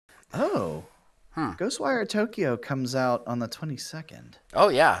Oh, Ghostwire Tokyo comes out on the 22nd. Oh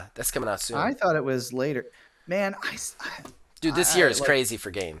yeah, that's coming out soon. I thought it was later. Man, Dude, this year is crazy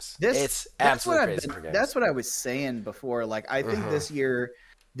for games. this. It's That's what absolutely I've crazy been. for games. That's what I was saying before. Like, I think Hmm. this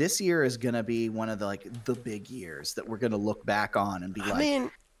year is gonna be one of the big years that we're gonna look back on and be I like,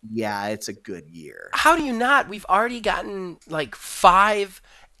 mean, yeah, it's a good year. how do you not? We've already gotten like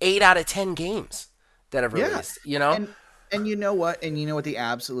 8 out of 10 games that have Yeah, released. You know? and you know what? And you know what the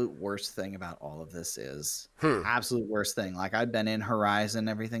absolute worst thing about all of this is? Hmm. Absolute worst thing. Like, I've been in Horizon,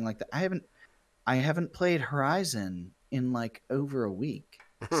 everything like that. I haven't played Horizon in like over a week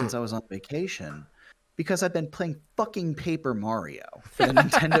Hmm. since I was on vacation because I've been playing fucking Paper Mario for the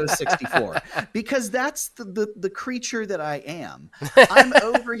Nintendo 64 because that's the creature that I am. I'm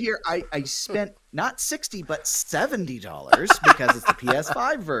over here. I spent not 60 but $70 because it's the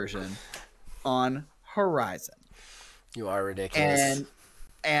PS5 version on Horizon. You are ridiculous. And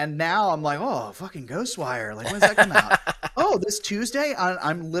and now I'm like, oh, fucking Ghostwire. Like, when's that come out? Oh, this Tuesday?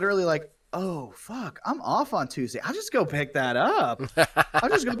 I'm literally like, oh, fuck. I'm off on Tuesday. I'll just go pick that up. I'll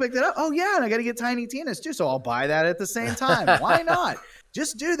just go pick that up. Oh, yeah. And I got to get Tiny Tina's too. So I'll buy that at the same time. Why not?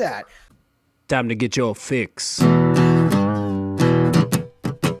 Just do that. Time to get your fix.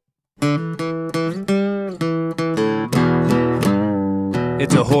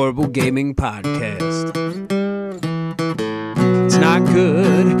 It's a horrible gaming podcast. It's not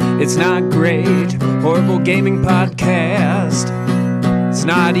good, it's not great. Horrible gaming podcast. It's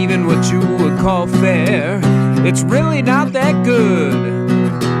not even what you would call fair. It's really not that good.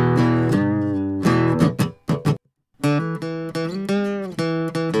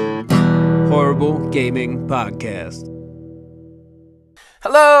 Horrible Gaming Podcast.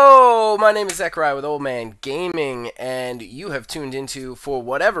 Hello, my name is Zachariah with Old Man Gaming, and you have tuned into, for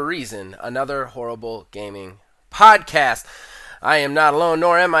whatever reason, another horrible gaming podcast. I am not alone,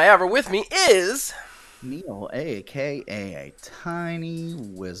 nor am I ever. With me is... Neil, a.k.a. Tiny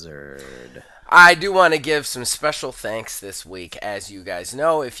Wizard. I do want to give some special thanks this week. As you guys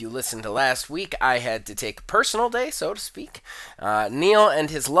know, if you listened to last week, I had to take a personal day, so to speak. Neil and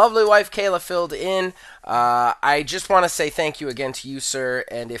his lovely wife, Kayla, filled in. I just want to say thank you again to you, sir.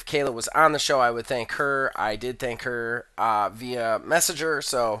 And if Kayla was on the show, I would thank her. I did thank her via Messenger.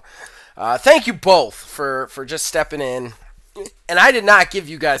 So thank you both for just stepping in. And I did not give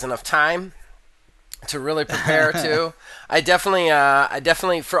you guys enough time to really prepare to. I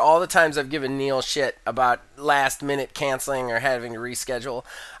definitely, for all the times I've given Neil shit about last minute canceling or having to reschedule,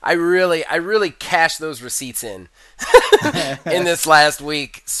 I really cashed those receipts in this last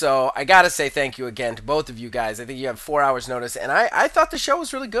week. So I gotta say thank you again to both of you guys. I think you have 4 hours notice, and I thought the show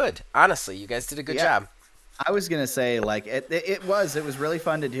was really good. Honestly, you guys did a good job. I was gonna say, like, it was really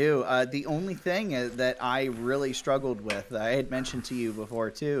fun to do. The only thing that I really struggled with, I had mentioned to you before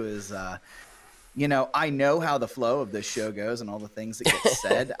too, is I know how the flow of this show goes and all the things that get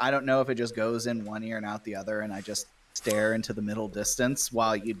said. I don't know if it just goes in one ear and out the other, and I just stare into the middle distance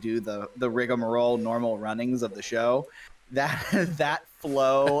while you do the rigmarole normal runnings of the show. That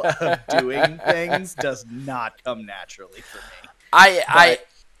flow of doing things does not come naturally for me.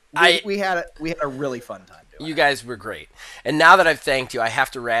 We had a really fun time doing You it. guys were great, and now that I've thanked you, I have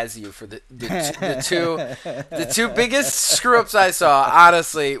to razz you for the two biggest screw ups I saw.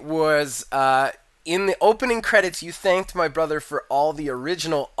 Honestly, was in the opening credits. You thanked my brother for all the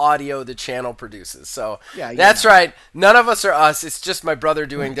original audio the channel produces. So Yeah, that's right. None of us are us. It's just my brother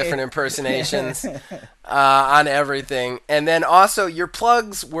doing different impersonations on everything, and then also your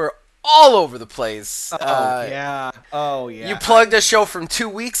plugs were all over the place. Oh yeah. You plugged a show from 2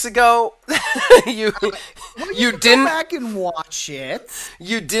 weeks ago. you you Go didn't back and watch it.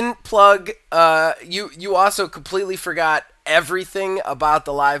 you didn't plug. You also completely forgot everything about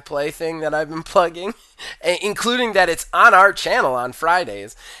the live play thing that I've been plugging, including that it's on our channel on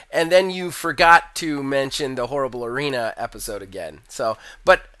Fridays. And then you forgot to mention the Horrible Arena episode again. So,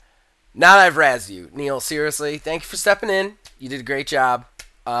 but now that I've razzed you, Neil, seriously, thank you for stepping in. You did a great job.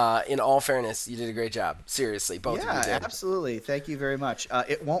 In all fairness, you did a great job. Seriously, both of you Yeah, did. absolutely. Thank you very much.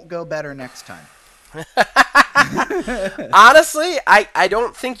 It won't go better next time. Honestly, I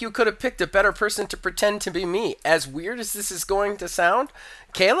don't think you could have picked a better person to pretend to be me. As weird as this is going to sound,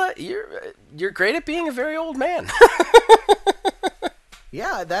 Kayla, you're great at being a very old man.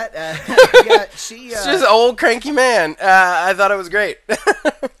 Yeah, yeah, she. It's just an old cranky man. I thought it was great.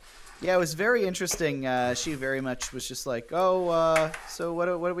 Yeah, it was very interesting. She very much was just like, "Oh, so what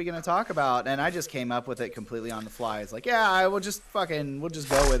are we gonna talk about?" And I just came up with it completely on the fly. It's like, "Yeah, we'll just go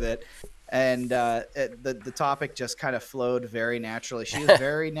with it." And the topic just kind of flowed very naturally. She is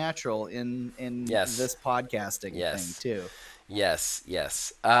very natural in Yes. this podcasting Yes. thing too. Yes,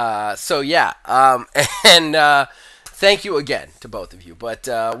 yes. So yeah, and thank you again to both of you. But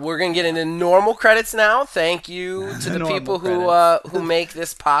we're gonna get into normal credits now. Thank you to the people who make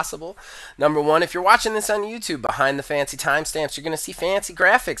this possible. Number one, if you're watching this on YouTube, behind the fancy timestamps, you're gonna see fancy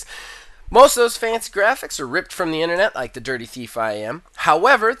graphics. Most of those fancy graphics are ripped from the internet, like the dirty thief I am.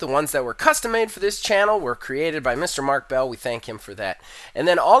 However, the ones that were custom made for this channel were created by Mr. Mark Bell. We thank him for that. And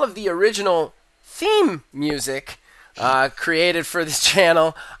then all of the original theme music created for this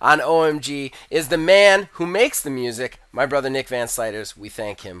channel on OMG is the man who makes the music, my brother Nick Van Slyters. We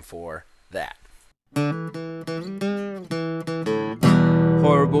thank him for that.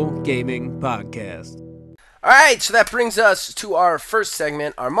 Horrible Gaming Podcast. All right, so that brings us to our first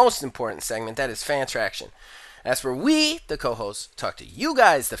segment, our most important segment, that is Fan Traction. That's where we, the co-hosts, talk to you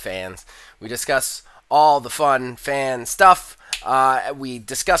guys, the fans. We discuss all the fun fan stuff. We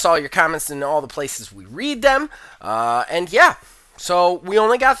discuss all your comments in all the places we read them. And yeah, so we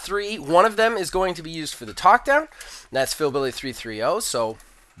only got 3. One of them is going to be used for the talk down. That's Philbilly330, so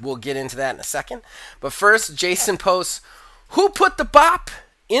we'll get into that in a second. But first, Jason posts, who put the bop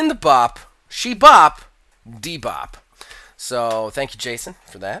in the bop? She bop. D-bop. So thank you, Jason,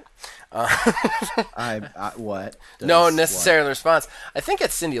 for that. What? No necessarily response. I think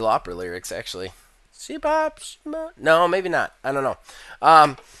it's Cyndi Lauper lyrics, actually. She bop. No, maybe not. I don't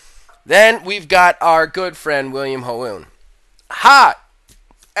know. Then we've got our good friend William Hoon. Ha!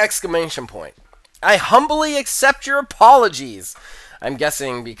 Exclamation point. I humbly accept your apologies. I'm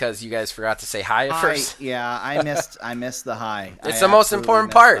guessing because you guys forgot to say hi at first. Yeah, I missed the hi. It's the most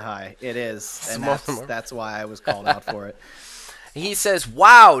important part. The hi. It is, and that's why I was called out for it. He says,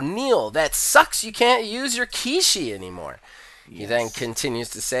 wow, Neil, that sucks you can't use your Kishi anymore. Yes. He then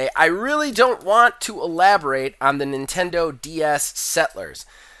continues to say, I really don't want to elaborate on the Nintendo DS Settlers.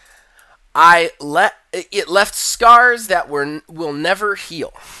 It left scars that will never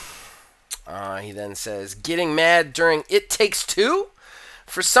heal. He then says, getting mad during It Takes Two?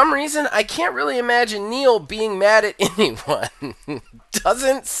 For some reason, I can't really imagine Neil being mad at anyone.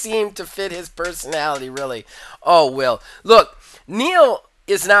 Doesn't seem to fit his personality, really. Oh, Will. Look, Neil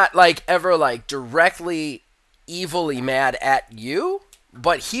is not, ever, directly evilly mad at you,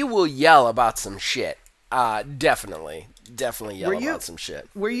 but he will yell about some shit. Definitely yell about some shit.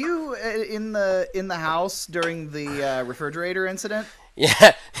 Were you in the house during the refrigerator incident?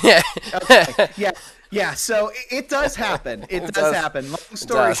 Yeah. Okay. Yeah. So it does happen. It does happen. Long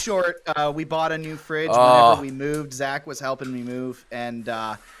story short, we bought a new fridge whenever we moved. Zach was helping me move, and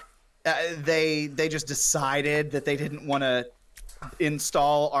they just decided that they didn't want to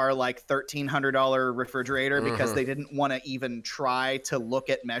install our $1,300 refrigerator because they didn't want to even try to look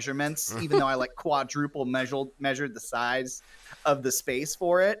at measurements, even though I quadruple measured the size of the space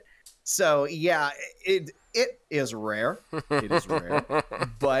for it. So yeah, it is rare. It is rare,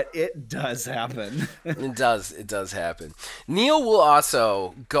 but it does happen. It does happen. Neil will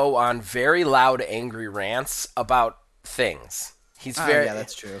also go on very loud, angry rants about things. Yeah,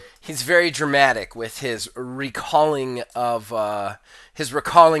 that's true. He's very dramatic with his recalling of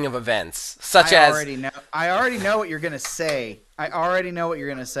events, such as. I already know what you're gonna say.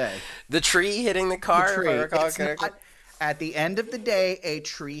 The tree hitting the car. The tree. At the end of the day, a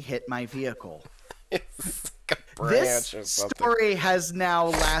tree hit my vehicle. This story has now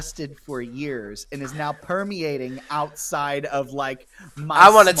lasted for years and is now permeating outside of my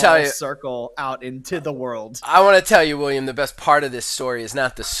small circle out into the world. I want to tell you, William, the best part of this story is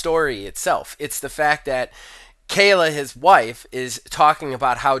not the story itself. It's the fact that Kayla, his wife, is talking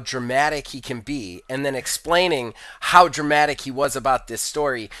about how dramatic he can be and then explaining how dramatic he was about this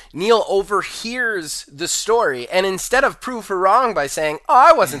story. Neil overhears the story, and instead of prove her wrong by saying, oh,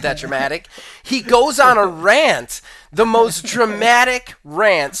 I wasn't that dramatic, he goes on a rant, the most dramatic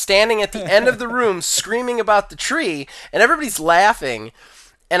rant, standing at the end of the room screaming about the tree, and everybody's laughing.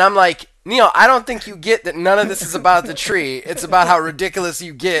 And I'm like, Neil, I don't think you get that none of this is about the tree. It's about how ridiculous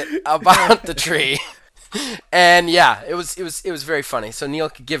you get about the tree. And yeah, it was very funny. So Neil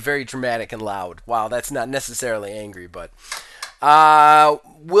could get very dramatic and loud. Wow, that's not necessarily angry, but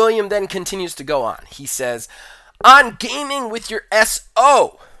William then continues to go on. He says, on gaming with your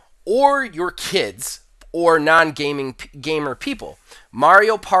SO or your kids or non-gaming gamer people,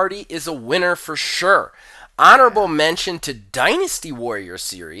 Mario Party is a winner for sure. Honorable mention to Dynasty Warrior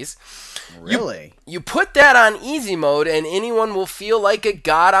series. Really? You put that on easy mode and anyone will feel like a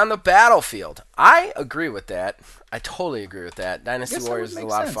god on the battlefield. I agree with that. I totally agree with that. Dynasty Warriors is a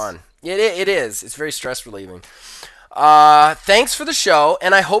lot of fun. It is. It's very stress relieving. Thanks for the show,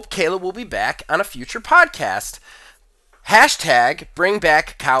 and I hope Kayla will be back on a future podcast. Hashtag bring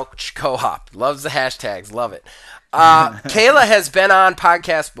back couch co-op. Loves the hashtags. Love it. Kayla has been on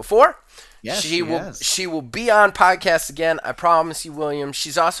podcasts before. Yes, she will be on podcasts again. I promise you, William.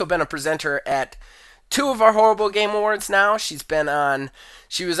 She's also been a presenter at 2 of our Horrible Game Awards now. She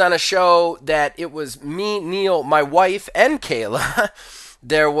was on a show that it was me, Neil, my wife, and Kayla.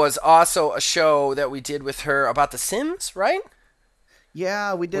 There was also a show that we did with her about The Sims, right?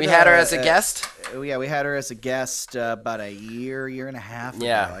 Yeah, we did. We had her as a guest. Yeah, we had her as a guest about a year and a half ago.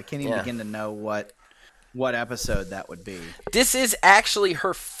 Yeah, I can't even begin to know what episode that would be. This is actually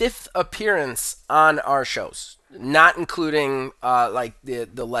her 5th appearance on our shows, not including like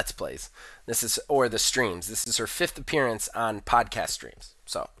the Let's Plays. Or the streams. This is her 5th appearance on podcast streams.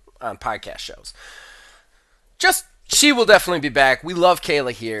 So on podcast shows. She will definitely be back. We love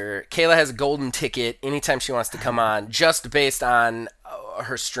Kayla here. Kayla has a golden ticket anytime she wants to come on, just based on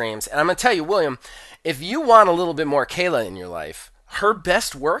her streams. And I'm going to tell you, William, if you want a little bit more Kayla in your life, her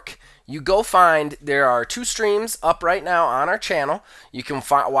best work, you go find, there are 2 streams up right now on our channel. You can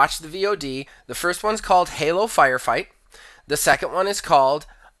watch the VOD. The first one's called Halo Firefight. The second one is called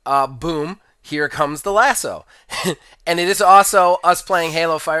Boom, Here Comes the Lasso. And it is also us playing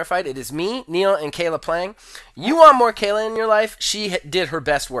Halo Firefight. It is me, Neil, and Kayla playing. You want more Kayla in your life? She did her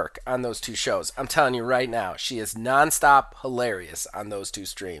best work on those 2 shows. I'm telling you right now, she is nonstop hilarious on those 2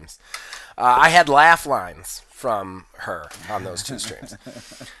 streams. I had laugh lines from her on those 2 streams.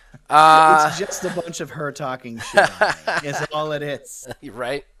 It's just a bunch of her talking shit. It's all it is.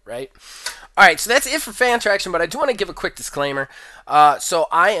 Right. All right, so that's it for fan traction, but I do want to give a quick disclaimer. So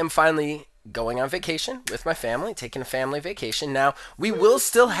I am finally going on vacation with my family, taking a family vacation. Now, we will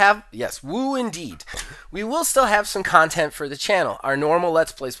still have, yes, woo indeed, we will still have some content for the channel. Our normal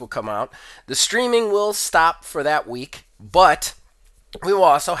Let's Plays will come out. The streaming will stop for that week, but we will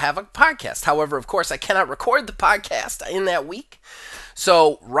also have a podcast. However, of course, I cannot record the podcast in that week.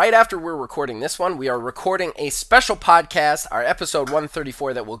 So right after we're recording this one, we are recording a special podcast, our episode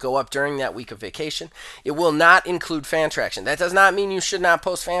 134, that will go up during that week of vacation. It will not include fan traction. That does not mean you should not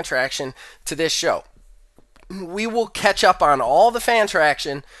post fan traction to this show. We will catch up on all the fan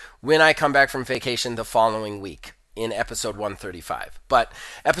traction when I come back from vacation the following week in episode 135. But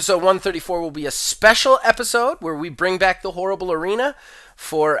episode 134 will be a special episode where we bring back the Horrible Arena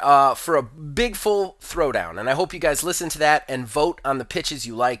for a big full throwdown. And I hope you guys listen to that and vote on the pitches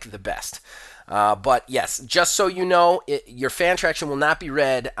you like the best. But yes, just so you know, your fan traction will not be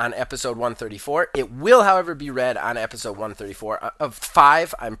read on episode 134. It will, however, be read on episode 134. Of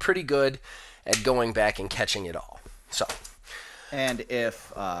 5, I'm pretty good at going back and catching it all. So. And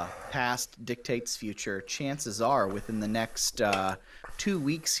if past dictates future, chances are within the next 2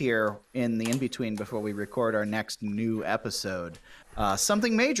 weeks here in the in-between before we record our next new episode,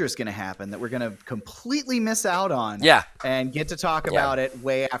 something major is going to happen that we're going to completely miss out on. Yeah. And get to talk about it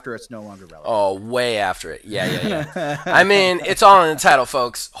way after it's no longer relevant. Oh, way after it. Yeah. I mean, it's all in the title,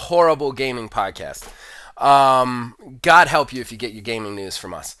 folks. Horrible Gaming Podcast. God help you if you get your gaming news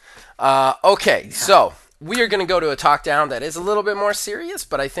from us. Okay, so we are going to go to a talk down that is a little bit more serious,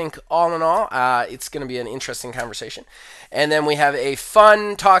 but I think all in all, it's going to be an interesting conversation. And then we have a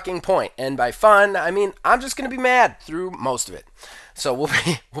fun talking point. And by fun, I mean I'm just going to be mad through most of it. So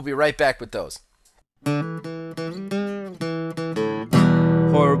we'll be right back with those.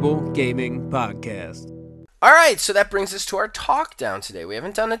 Horrible Gaming Podcast. All right, so that brings us to our talk down today. We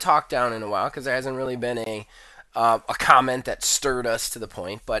haven't done a talk down in a while because there hasn't really been a comment that stirred us to the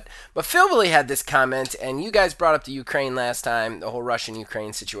point. But Philbilly had this comment, and you guys brought up the Ukraine last time, the whole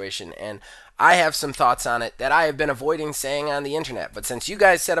Russian-Ukraine situation, and I have some thoughts on it that I have been avoiding saying on the internet. But since you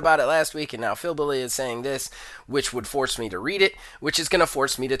guys said about it last week, and now Philbilly is saying this, which would force me to read it, which is going to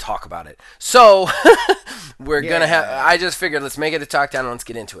force me to talk about it. So we're going to have, I just figured let's make it a talk down and let's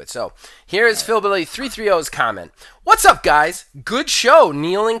get into it. So here is Philbilly 330's comment. What's up, guys? Good show,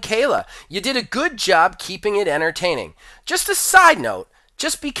 Neil and Kayla. You did a good job keeping it entertaining. Just a side note,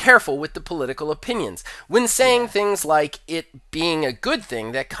 just be careful with the political opinions when saying things like it being a good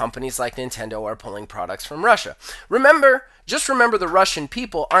thing that companies like Nintendo are pulling products from Russia. Just remember the Russian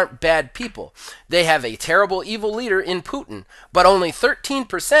people aren't bad people. They have a terrible evil leader in Putin, but only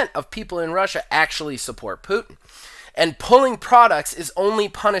 13% of people in Russia actually support Putin. And pulling products is only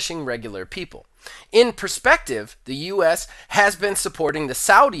punishing regular people. In perspective, the U.S. has been supporting the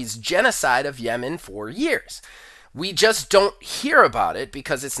Saudis' genocide of Yemen for years. We just don't hear about it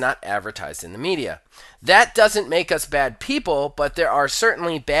because it's not advertised in the media. That doesn't make us bad people, but there are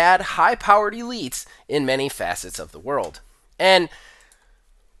certainly bad, high-powered elites in many facets of the world. And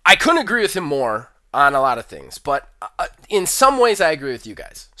I couldn't agree with him more on a lot of things, but in some ways I agree with you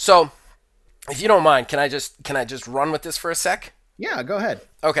guys. So, if you don't mind, can I just run with this for a sec? Yeah, go ahead.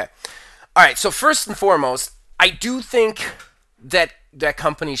 Okay. All right, so first and foremost, I do think that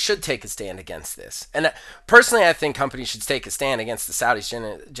companies should take a stand against this. And personally, I think companies should take a stand against the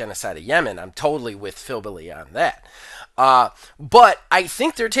Saudis' genocide of Yemen. I'm totally with Phil Billy on that. But I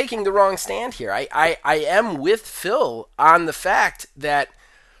think they're taking the wrong stand here. I am with Phil on the fact that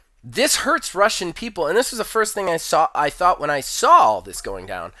this hurts Russian people. And this was the first thing I thought when I saw all this going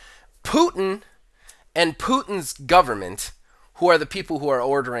down. Putin and Putin's government, who are the people who are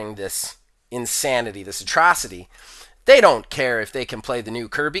ordering this insanity, this atrocity, they don't care if they can play the new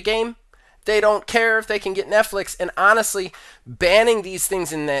Kirby game. They don't care if they can get Netflix. And honestly, banning these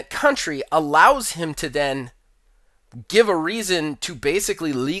things in that country allows him to then give a reason to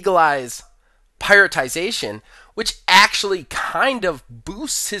basically legalize piratisation, which actually kind of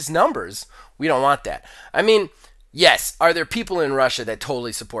boosts his numbers. We don't want that. I mean, yes, are there people in Russia that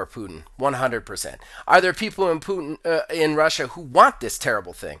totally support Putin? 100%. Are there people in Russia who want this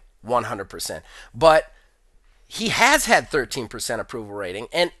terrible thing? 100%. But he has had 13% approval rating,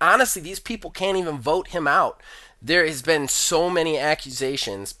 and honestly, these people can't even vote him out. There has been so many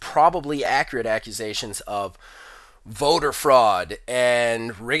accusations, probably accurate accusations, of voter fraud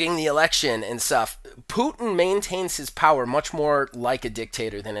and rigging the election and stuff. Putin maintains his power much more like a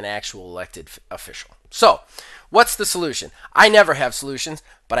dictator than an actual elected official. So, what's the solution? I never have solutions,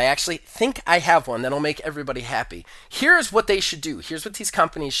 but I actually think I have one that'll make everybody happy. Here's what they should do. Here's what these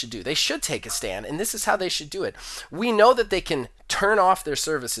companies should do. They should take a stand, and this is how they should do it. We know that they can turn off their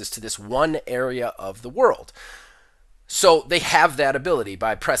services to this one area of the world. So they have that ability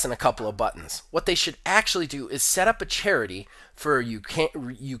by pressing a couple of buttons. What they should actually do is set up a charity for a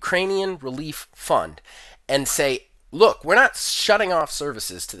Ukrainian relief fund and say, look, we're not shutting off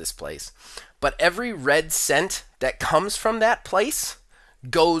services to this place, but every red cent that comes from that place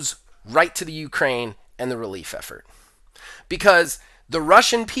goes right to the Ukraine and the relief effort. Because the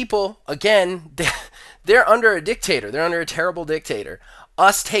Russian people, again, they're under a dictator. They're under a terrible dictator.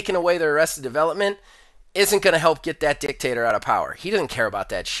 Us taking away their Arrested Development isn't going to help get that dictator out of power. He doesn't care about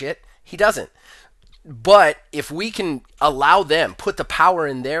that shit. He doesn't. But if we can allow them, put the power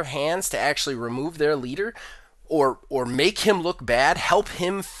in their hands to actually remove their leader or make him look bad, help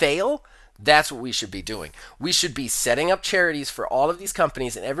him fail, that's what we should be doing. We should be setting up charities for all of these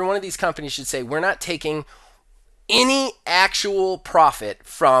companies, and every one of these companies should say, we're not taking any actual profit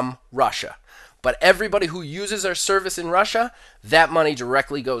from Russia. But everybody who uses our service in Russia, that money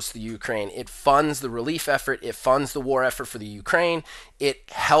directly goes to the Ukraine. It funds the relief effort. It funds the war effort for the Ukraine. It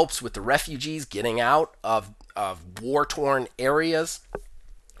helps with the refugees getting out of war-torn areas.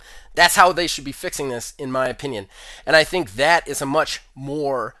 That's how they should be fixing this, in my opinion. And I think that is a much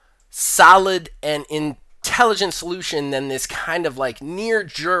more solid and intelligent solution than this kind of like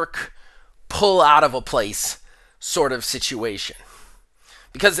near-jerk pull out of a place sort of situation.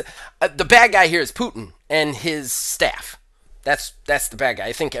 Because the bad guy here is Putin and his staff. That's the bad guy.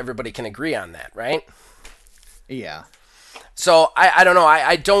 I think everybody can agree on that, right? Yeah. So I don't know.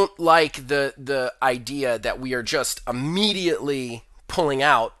 I don't like the idea that we are just immediately pulling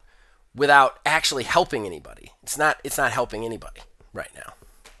out without actually helping anybody. It's not helping anybody right now.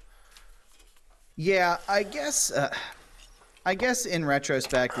 Yeah, I guess in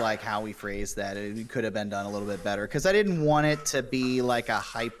retrospect, like how we phrased that, it could have been done a little bit better because I didn't want it to be like a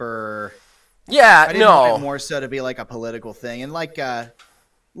hyper. Yeah, I didn't want it more so to be like a political thing, and like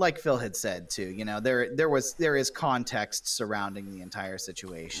Phil had said too. You know, there is context surrounding the entire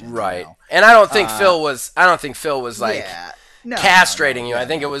situation, right? You know? And I don't think Phil was. I don't think Phil was like castrating you. Yeah, I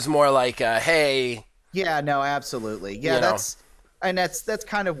think it was more like, hey. Yeah. No. Absolutely. Yeah. That's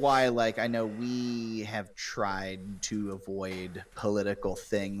kind of why, like, I know we have tried to avoid political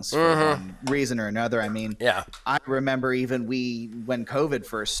things for one reason or another. I mean, yeah, I remember even when COVID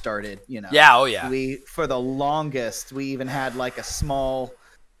first started, you know, we, for the longest, we even had like a small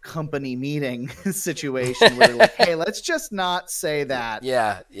company meeting situation where like, hey, let's just not say that.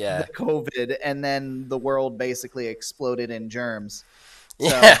 Yeah. The COVID, and then the world basically exploded in germs.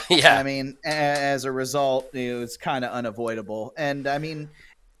 So, yeah. I mean, as a result, it was kind of unavoidable. And I mean,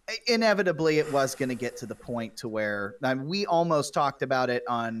 inevitably, it was going to get to the point to where we almost talked about it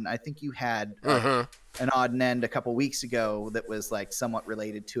on, I think you had an odd and end a couple weeks ago that was like somewhat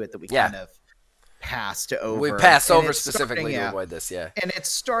related to it that we kind of passed over. We passed over specifically to avoid this, And it's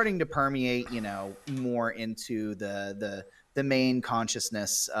starting to permeate, you know, more into the main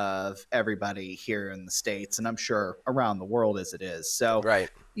consciousness of everybody here in the States, and I'm sure around the world as it is. So,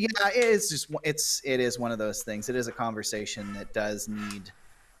 yeah, it is one of those things. It is a conversation that does need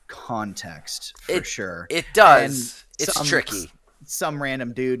context for sure. It does. It's tricky. some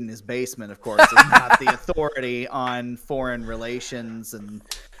random dude in his basement, of course, is not the authority on foreign relations and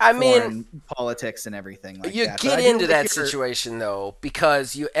foreign politics and everything like you that. You get into that situation, though,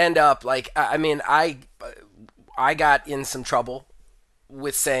 because you end up, like, I mean, I got in some trouble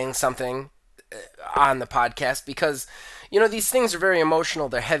with saying something on the podcast because, you know, these things are very emotional.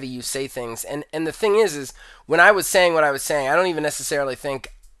 They're heavy. You say things. And the thing is when I was saying what I was saying, I don't even necessarily think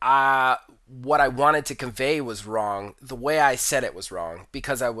what I wanted to convey was wrong. The way I said it was wrong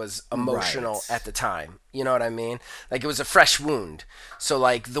because I was emotional at the time. You know what I mean? Like, it was a fresh wound. So,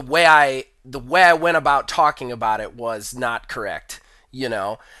 like, the way I went about talking about it was not correct, you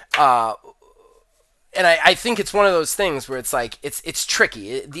know? And I think it's one of those things where it's like, it's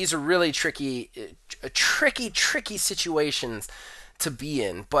tricky. These are really tricky situations to be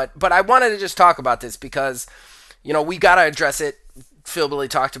in. But I wanted to just talk about this because, you know, we got to address it. Phil Billy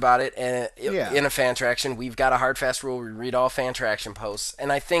talked about it in a fan traction. We've got a hard, fast rule. We read all fan traction posts.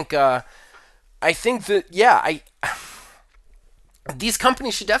 And I think that, these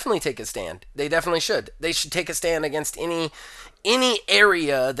companies should definitely take a stand. They definitely should. They should take a stand against any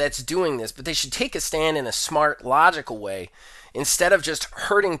area that's doing this, but they should take a stand in a smart, logical way instead of just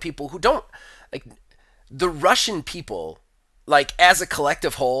hurting people who don't, like, the Russian people, like, as a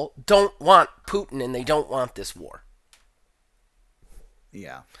collective whole, don't want Putin and they don't want this war.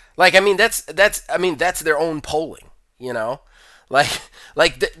 Yeah. Like, I mean, that's their own polling, you know? Like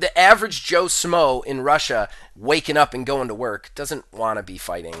the average Joe Smo in Russia waking up and going to work doesn't want to be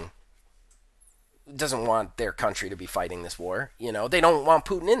fighting, doesn't want their country to be fighting this war, you know? They don't want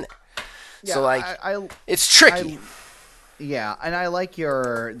Putin in there. Yeah, so, like, it's tricky. Yeah, and I like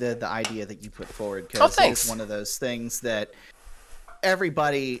the idea that you put forward, because it's one of those things that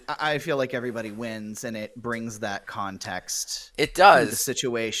I feel like everybody wins, and it brings that context. It does. The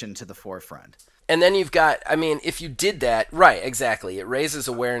situation to the forefront. And then you've got, I mean, if you did that, right, exactly, it raises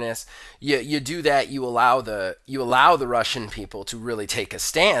awareness. You do that, you allow the Russian people to really take a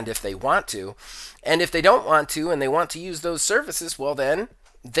stand if they want to. And if they don't want to and they want to use those services, well, then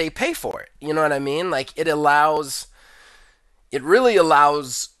they pay for it. You know what I mean? Like, it really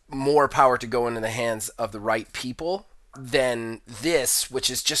allows more power to go into the hands of the right people than this, which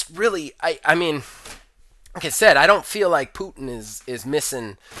is just really, I mean, like I said, I don't feel like Putin is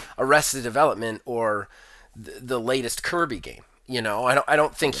missing Arrested Development or the latest Kirby game. You know, I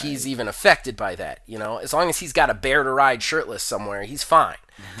don't think he's even affected by that. You know, as long as he's got a bear to ride shirtless somewhere, he's fine.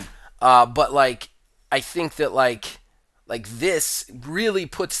 But, like, I think that like this really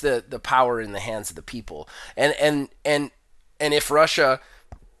puts the power in the hands of the people. And if Russia,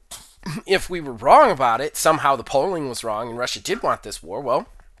 if we were wrong about it, somehow the polling was wrong and Russia did want this war, well,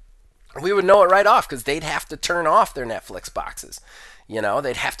 we would know it right off, because they'd have to turn off their Netflix boxes. You know,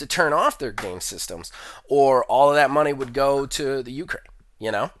 they'd have to turn off their game systems, or all of that money would go to the Ukraine,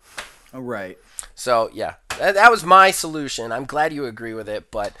 you know? Right. So, yeah, that was my solution. I'm glad you agree with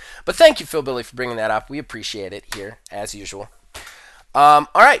it, but thank you, Phil Billy, for bringing that up. We appreciate it here, as usual. All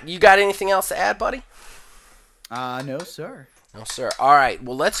right, you got anything else to add, buddy? No, sir. No, sir. All right,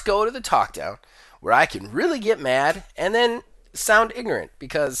 well, let's go to the talk down, where I can really get mad and then sound ignorant,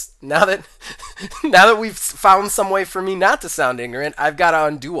 because now that we've found some way for me not to sound ignorant, I've got to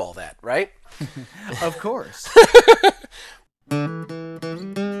undo all that, right? Of course.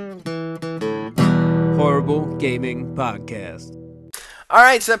 Horrible Gaming Podcast. All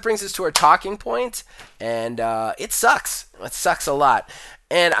right, so that brings us to our talking point, and it sucks. It sucks a lot.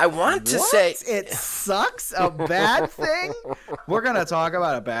 And I want to say... It sucks? A bad thing? We're going to talk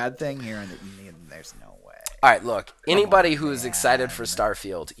about a bad thing here, and there's no way. All right, look, anybody who is excited for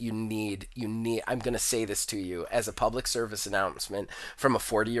Starfield, you need, I'm going to say this to you as a public service announcement from a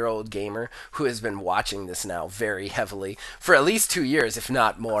 40-year-old gamer who has been watching this now very heavily for at least 2 years, if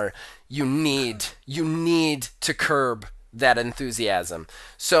not more. You need to curb that enthusiasm.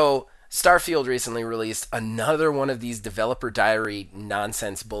 So Starfield recently released another one of these developer diary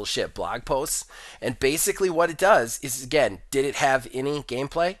nonsense bullshit blog posts. And basically what it does is, again, did it have any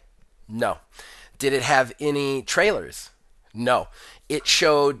gameplay? No. Did it have any trailers? No. It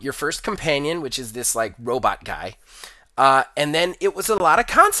showed your first companion, which is this, like, robot guy. And then it was a lot of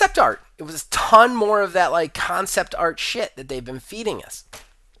concept art. It was a ton more of that, like, concept art shit that they've been feeding us.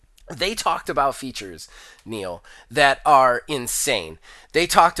 They talked about features, Neil, that are insane. They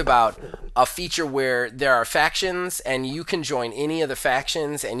talked about a feature where there are factions and you can join any of the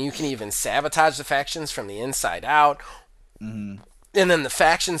factions and you can even sabotage the factions from the inside out. Mm-hmm. And then the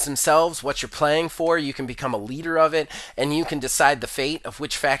factions themselves, what you're playing for, you can become a leader of it, and you can decide the fate of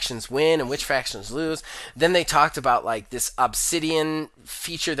which factions win and which factions lose. Then they talked about like this obsidian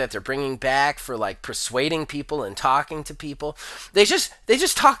feature that they're bringing back for like persuading people and talking to people. They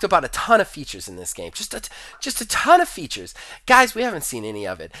just talked about a ton of features in this game, just a ton of features, guys. We haven't seen any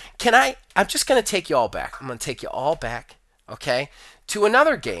of it. I'm just gonna take you all back. I'm gonna take you all back, okay, to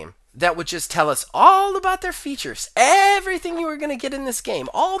another game that would just tell us all about their features, everything you were going to get in this game,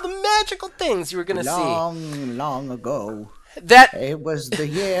 all the magical things you were going to see. Long, long ago. That it was the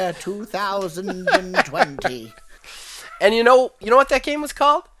year 2020. And you know what that game was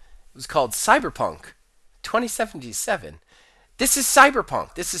called? It was called Cyberpunk 2077. This is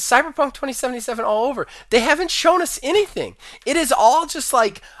Cyberpunk. This is Cyberpunk 2077 all over. They haven't shown us anything. It is all just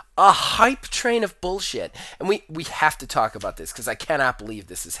like a hype train of bullshit. And we have to talk about this because I cannot believe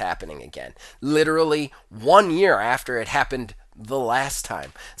this is happening again. Literally 1 year after it happened the last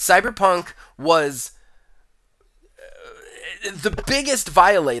time. Cyberpunk was the biggest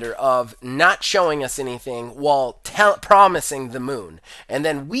violator of not showing us anything while promising the moon. And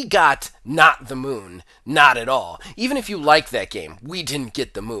then we got not the moon, not at all. Even if you like that game, we didn't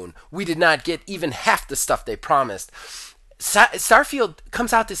get the moon. We did not get even half the stuff they promised. Starfield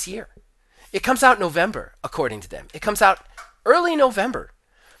comes out this year. It comes out November, according to them. It comes out early November.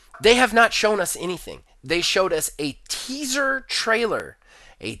 They have not shown us anything. They showed us a teaser trailer.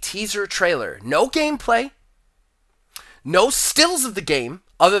 A teaser trailer. No gameplay. No stills of the game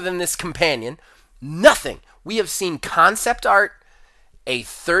other than this companion. Nothing. We have seen concept art, a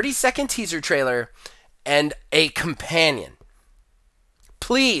 30-second teaser trailer, and a companion.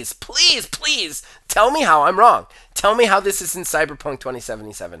 Please, please, please tell me how I'm wrong. Tell me how this is in Cyberpunk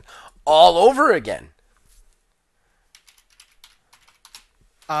 2077 all over again.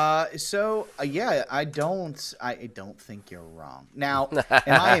 Yeah, I don't think you're wrong. Now,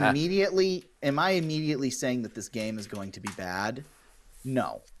 am I immediately saying that this game is going to be bad?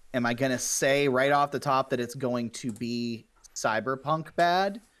 No. Am I going to say right off the top that it's going to be Cyberpunk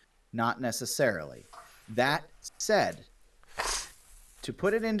bad? Not necessarily. That said, to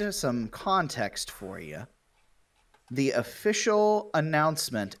put it into some context for you, the official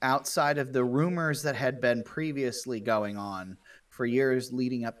announcement outside of the rumors that had been previously going on for years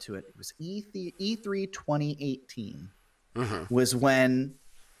leading up to it, it was E3 2018 was when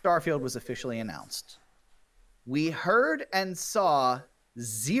Starfield was officially announced. We heard and saw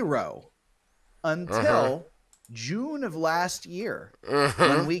zero until June of last year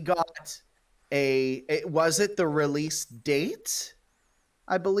when we got was it the release date?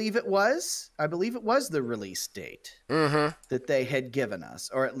 I believe it was the release date that they had given us,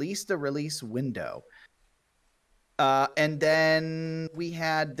 or at least a release window. And then we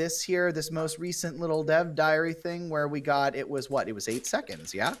had this most recent little dev diary thing where we got, it was 8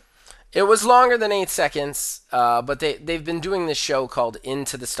 seconds, yeah? It was longer than 8 seconds, but they've been doing this show called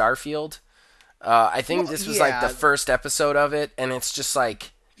Into the Starfield. I think this was like the first episode of it, and it's just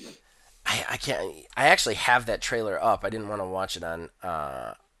like, I can't. I actually have that trailer up. I didn't want to watch it on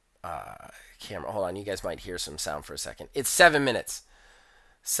camera. Hold on, you guys might hear some sound for a second. It's 7 minutes.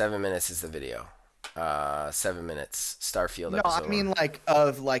 7 minutes is the video. 7 minutes. Starfield episode. No, I mean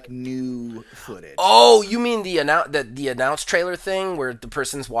like new footage. Oh, you mean the announced trailer thing where the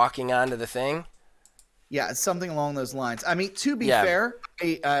person's walking onto the thing? Yeah, something along those lines. I mean, to be fair,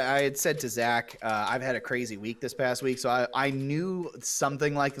 I had said to Zach, I've had a crazy week this past week, so I knew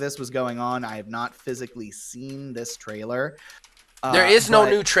something like this was going on. I have not physically seen this trailer. There is no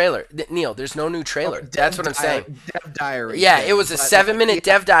new trailer. Neil, there's no new trailer. That's what I'm saying. Dev diary. Yeah, it was a 7-minute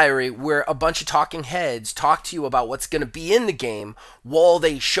dev diary where a bunch of talking heads talk to you about what's going to be in the game while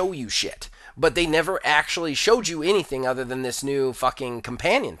they show you shit. But they never actually showed you anything other than this new fucking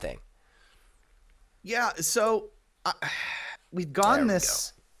companion thing. Yeah, so we've gone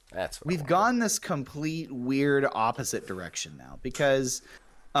this complete weird opposite direction now, because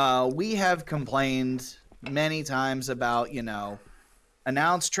we have complained many times about,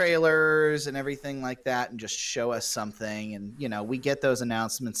 announce trailers and everything like that and just show us something, and we get those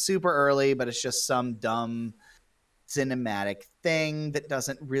announcements super early, but it's just some dumb cinematic thing that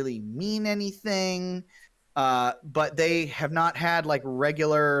doesn't really mean anything. But they have not had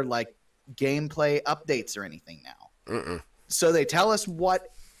regular gameplay updates or anything now. So they tell us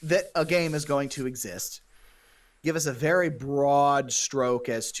that a game is going to exist, give us a very broad stroke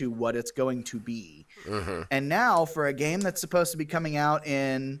as to what it's going to be. And now for a game that's supposed to be coming out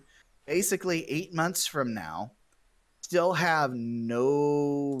in basically 8 months from now, still have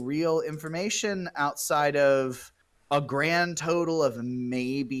no real information outside of a grand total of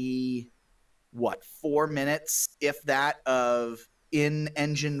maybe 4 minutes, if that, of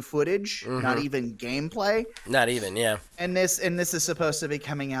in-engine footage, not even gameplay. Not even, yeah. And this is supposed to be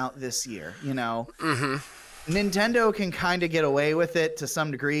coming out this year, you know. Nintendo can kind of get away with it to some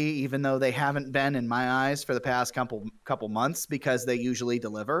degree, even though they haven't been, in my eyes, for the past couple months, because they usually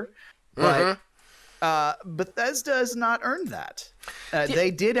deliver. But Bethesda has not earned that.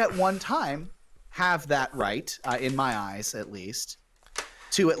 They did at one time have that right, in my eyes, at least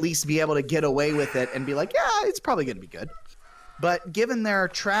be able to get away with it and be like, yeah, it's probably going to be good. But given their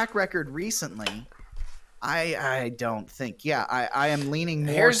track record recently, I don't think. Yeah, I am leaning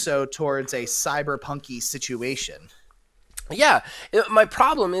more so towards a cyberpunky situation. Yeah, my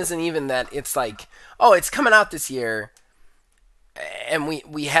problem isn't even that it's like, oh, it's coming out this year, and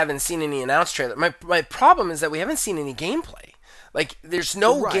we haven't seen any announced trailer. My problem is that we haven't seen any gameplay. Like, there's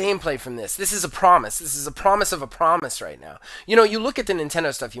no gameplay from this. This is a promise. This is a promise of a promise right now. You know, you look at the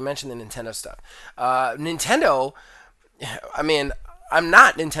Nintendo stuff. You mentioned the Nintendo stuff. Nintendo, I mean, I'm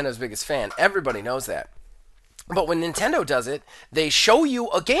not Nintendo's biggest fan. Everybody knows that. But when Nintendo does it, they show you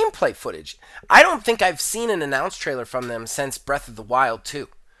a gameplay footage. I don't think I've seen an announced trailer from them since Breath of the Wild 2.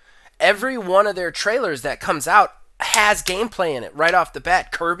 Every one of their trailers that comes out has gameplay in it right off the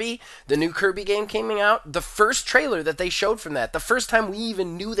bat. Kirby, the new Kirby game coming out, the first trailer that they showed from that, the first time we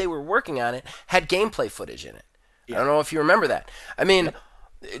even knew they were working on it, had gameplay footage in it. Yeah. I don't know if you remember that. I mean,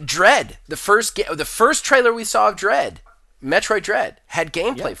 Dread, the first trailer we saw of Dread, Metroid Dread, had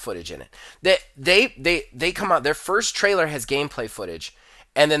gameplay footage in it. They come out, their first trailer has gameplay footage,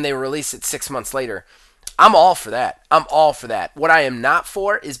 and then they release it 6 months later. I'm all for that. What I am not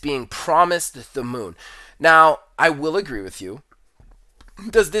for is being promised the moon. Now, I will agree with you.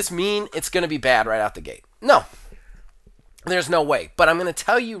 Does this mean it's going to be bad right out the gate? No. There's no way. But I'm going to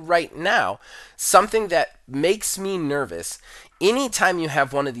tell you right now something that makes me nervous. Anytime you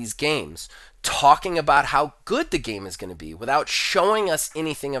have one of these games talking about how good the game is going to be without showing us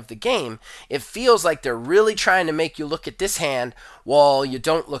anything of the game, it feels like they're really trying to make you look at this hand while you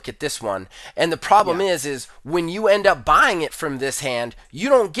don't look at this one. And the problem is when you end up buying it from this hand, you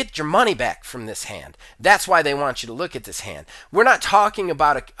don't get your money back from this hand. That's why they want you to look at this hand. We're not talking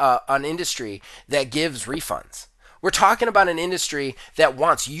about an industry that gives refunds. We're talking about an industry that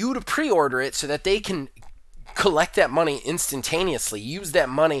wants you to pre-order it so that they can collect that money instantaneously, use that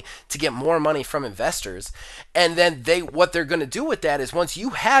money to get more money from investors, and then what they're going to do with that is once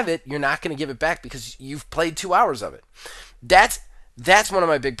you have it, you're not going to give it back because you've played 2 hours of it. That's one of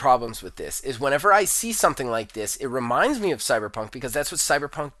my big problems with this, is whenever I see something like this, it reminds me of Cyberpunk, because that's what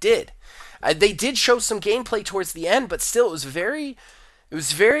Cyberpunk did. They did show some gameplay towards the end, but still it was very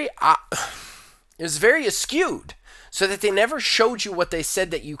askewed. So that they never showed you what they said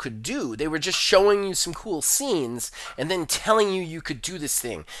that you could do. They were just showing you some cool scenes and then telling you could do this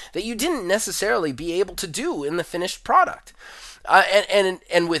thing that you didn't necessarily be able to do in the finished product.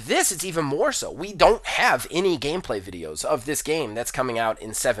 And with this, it's even more so. We don't have any gameplay videos of this game that's coming out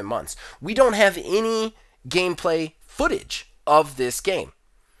in 7 months. We don't have any gameplay footage of this game.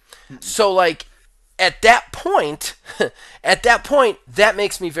 So, like, at that point, that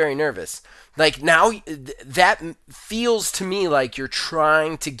makes me very nervous. Like, now, that feels to me like you're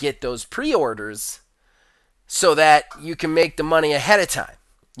trying to get those pre-orders so that you can make the money ahead of time.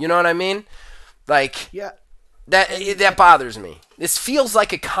 You know what I mean? Like, that bothers me. This feels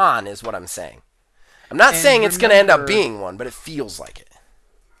like a con, is what I'm saying. I'm not saying it's going to end up being one, but it feels like it.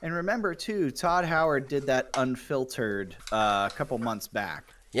 And remember, too, Todd Howard did that Unfiltered a couple months back.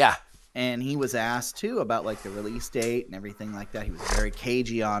 Yeah. And he was asked, too, about, like, the release date and everything like that. He was very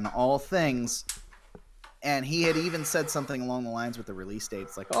cagey on all things. And he had even said something along the lines with the release date.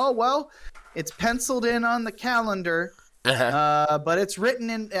 It's like, oh, well, it's penciled in on the calendar, but it's written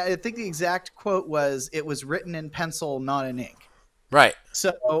in, I think the exact quote was, it was written in pencil, not in ink. Right.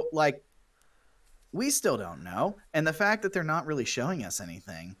 So, like, we still don't know. And the fact that they're not really showing us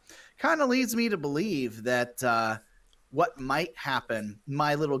anything kind of leads me to believe that what might happen,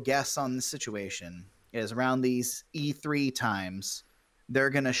 my little guess on the situation, is around these E3 times, they're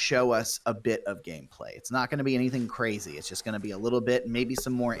going to show us a bit of gameplay. It's not going to be anything crazy. It's just going to be a little bit, maybe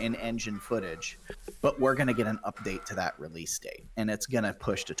some more in-engine footage. But we're going to get an update to that release date, and it's going to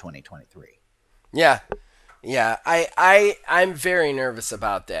push to 2023. Yeah. I'm very nervous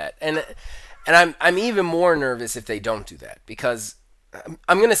about that. And I'm even more nervous if they don't do that, because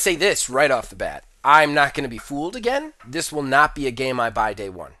I'm going to say this right off the bat. I'm not going to be fooled again. This will not be a game I buy day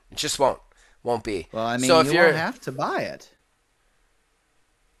one. It just won't be. Well, I mean, so you won't have to buy it.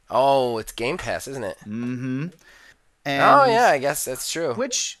 Oh, it's Game Pass, isn't it? Mm-hmm. And oh, yeah, I guess that's true.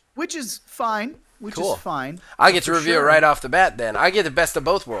 Which is fine. which Cool. is fine. I get to review it right off the bat then. I get the best of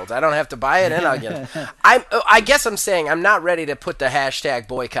both worlds. I don't have to buy it, and I'll get it. I guess I'm saying I'm not ready to put the hashtag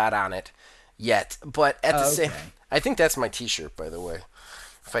boycott on it yet, but at the same... I think that's my t-shirt, by the way,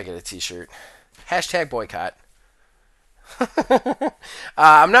 if I get a t-shirt. Hashtag boycott.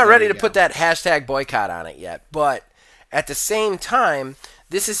 I'm not ready to put that hashtag boycott on it yet, but at the same time,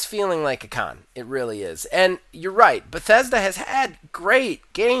 this is feeling like a con. It really is. And you're right. Bethesda has had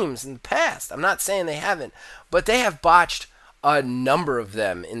great games in the past. I'm not saying they haven't, but they have botched a number of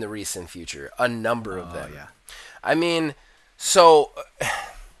them in the recent future. A number of them. Yeah. I mean, so,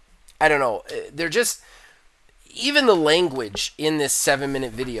 I don't know. They're just... Even the language in this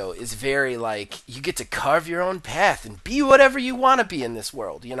 7-minute video is very like, you get to carve your own path and be whatever you want to be in this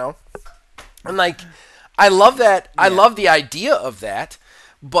world, you know? And like, I love that. Yeah. I love the idea of that.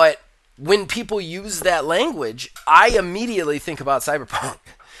 But when people use that language, I immediately think about Cyberpunk.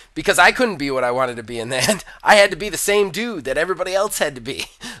 Because I couldn't be what I wanted to be in that. I had to be the same dude that everybody else had to be.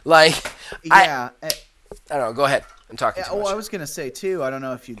 Like, yeah. I don't know. Go ahead. I'm talking too much. I was going to say, too, I don't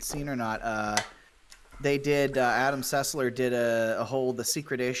know if you'd seen or not, they did, Adam Sessler did a whole The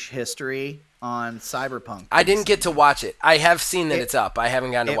Secret-ish history on Cyberpunk. I didn't get to watch it. I have seen that it's up. I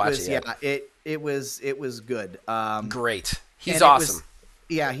haven't gotten to watch it yet. Yeah, it was good. Great. He's awesome.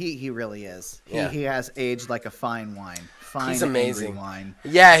 He really is. He has aged like a fine wine. He's amazing. Wine.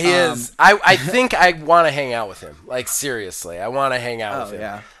 Yeah, he is. I think I want to hang out with him. Like, seriously. I want to hang out with him.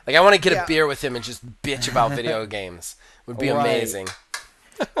 Yeah. Like, I want to get a beer with him and just bitch about video games. Would be amazing.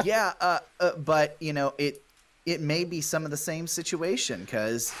 Yeah, but you know, it may be some of the same situation,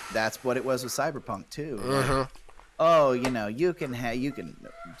 because that's what it was with Cyberpunk too. Mm-hmm. Oh, you know, you can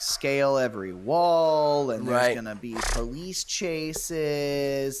scale every wall, and there's gonna be police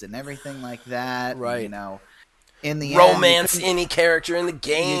chases and everything like that. Right. You know, in the romance any character in the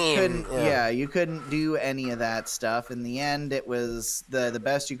game. You couldn't do any of that stuff. In the end, it was the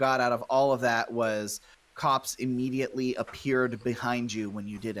best you got out of all of that was cops immediately appeared behind you when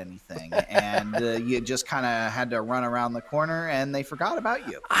you did anything, and you just kind of had to run around the corner, and they forgot about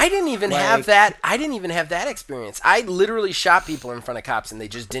you. I didn't even have that. I didn't even have that experience. I literally shot people in front of cops, and they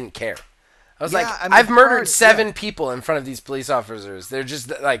just didn't care. I was I've murdered 7 people in front of these police officers. They're just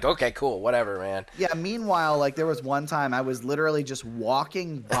like, okay, cool, whatever, man. Yeah. Meanwhile, like, there was one time I was literally just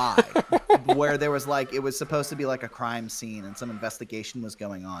walking by where there was it was supposed to be like a crime scene, and some investigation was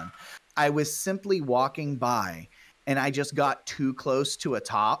going on. I was simply walking by, and I just got too close to a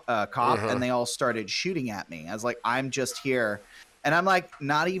cop, and they all started shooting at me. I was like, I'm just here. And I'm like,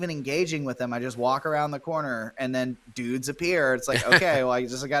 not even engaging with them. I just walk around the corner, and then dudes appear. It's like, okay, well, I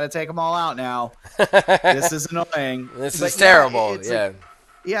got to take them all out now. This is annoying. This is terrible.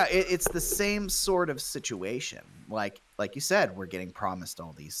 It's the same sort of situation. Like you said, we're getting promised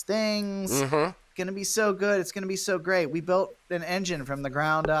all these things. It's going to be so good. It's going to be so great. We built an engine from the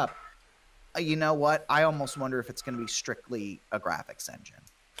ground up. You know what? I almost wonder if it's going to be strictly a graphics engine.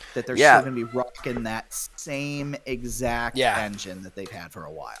 That they're still going to be rocking that same exact engine that they've had for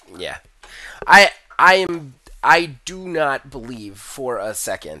a while. Yeah. I do not believe for a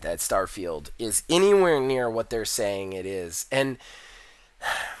second that Starfield is anywhere near what they're saying it is. And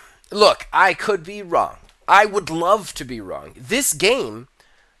look, I could be wrong. I would love to be wrong. This game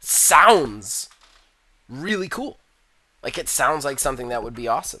sounds really cool. Like, it sounds like something that would be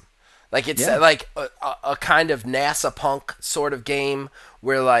awesome. Like, it's like a kind of NASA punk sort of game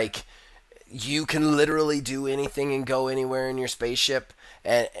where, like, you can literally do anything and go anywhere in your spaceship,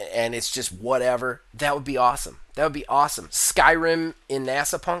 and it's just whatever. That would be awesome. That would be awesome. Skyrim in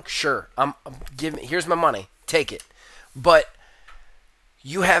NASA punk? Sure. Here's my money. Take it. But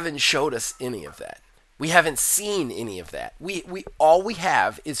you haven't showed us any of that. We haven't seen any of that. All we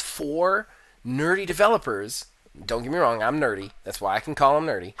have is 4 nerdy developers. Don't get me wrong, I'm nerdy. That's why I can call them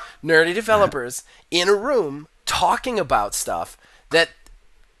nerdy. Nerdy developers in a room talking about stuff that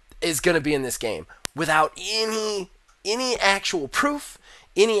is going to be in this game without any actual proof,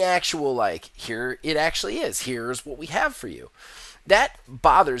 any actual, like, here it actually is. Here's what we have for you. That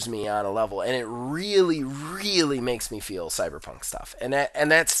bothers me on a level, and it really, really makes me feel Cyberpunk stuff. And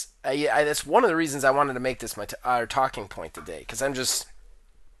that's one of the reasons I wanted to make this our talking point today, because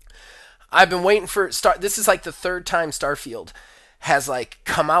I've been waiting for this is like the 3rd time Starfield has like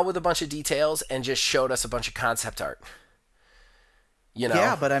come out with a bunch of details and just showed us a bunch of concept art. You know?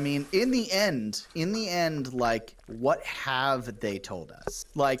 Yeah, but I mean, in the end, like, what have they told us?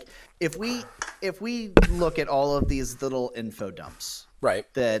 Like, if we look at all of these little info dumps, right,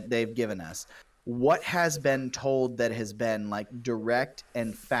 that they've given us, what has been told that has been like direct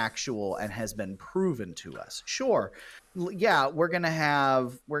and factual and has been proven to us. Sure, yeah, we're gonna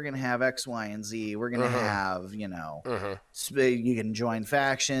have X, Y, and Z. We're gonna have, you know, you can join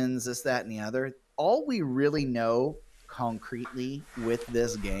factions, this, that, and the other. All we really know concretely with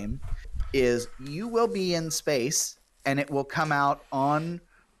this game is you will be in space and it will come out on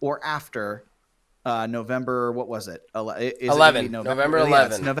or after November. What was it? 11. November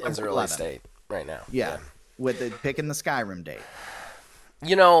 11 November is the release date right now. Yeah, with the picking the Skyrim date.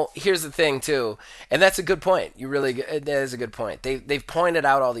 You know, here's the thing too, and that's a good point. That is a good point. They've pointed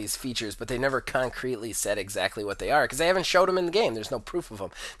out all these features, but they never concretely said exactly what they are because they haven't showed them in the game. There's no proof of them.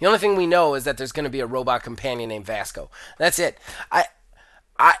 The only thing we know is that there's going to be a robot companion named Vasco. That's it.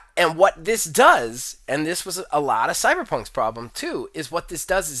 And what this does, and this was a lot of Cyberpunk's problem too, is what this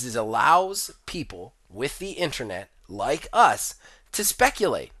does is it allows people with the internet like us to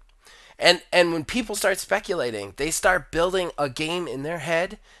speculate. And when people start speculating, they start building a game in their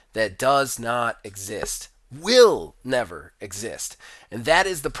head that does not exist, will never exist. And that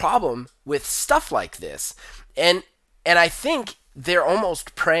is the problem with stuff like this. And I think they're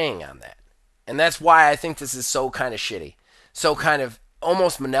almost preying on that. And that's why I think this is so kind of shitty, so kind of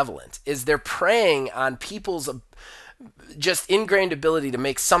almost malevolent, is they're preying on people's just ingrained ability to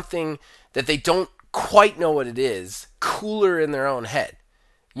make something that they don't quite know what it is cooler in their own head.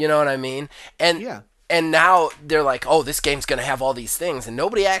 You know what I mean? And now they're like, oh, this game's going to have all these things. And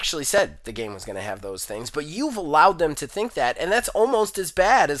nobody actually said the game was going to have those things. But you've allowed them to think that. And that's almost as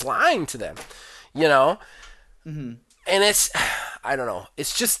bad as lying to them. You know? And it's, I don't know.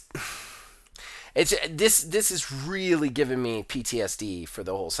 It's just, this is really giving me PTSD for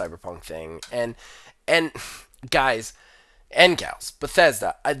the whole Cyberpunk thing. And guys and gals,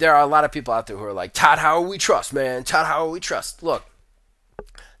 Bethesda, there are a lot of people out there who are like, Todd Howard we trust, man. Todd Howard we trust. Look.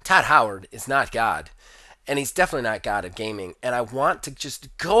 Todd Howard is not God, and he's definitely not God of gaming. And I want to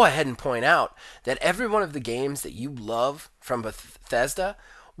just go ahead and point out that every one of the games that you love from Bethesda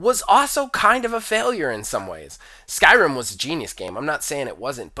was also kind of a failure in some ways. Skyrim was a genius game. I'm not saying it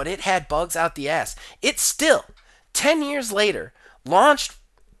wasn't, but it had bugs out the ass. It still, 10 years later, launched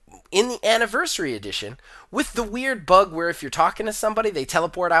in the Anniversary Edition with the weird bug where if you're talking to somebody, they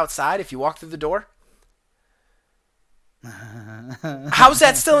teleport outside if you walk through the door. How's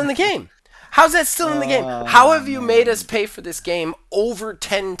that still in the game? How's that still in the game? How have you made us pay for this game over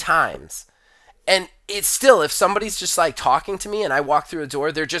 10 times? And it's still, if somebody's just like talking to me and I walk through a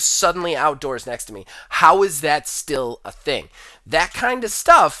door, they're just suddenly outdoors next to me. How is that still a thing? That kind of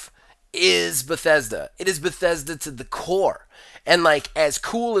stuff is Bethesda. It is Bethesda to the core. And like, as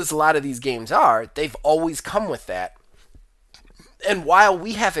cool as a lot of these games are, they've always come with that. And while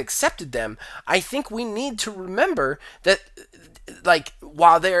we have accepted them, I think we need to remember that, like,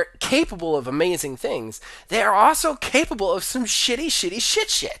 while they're capable of amazing things, they are also capable of some shitty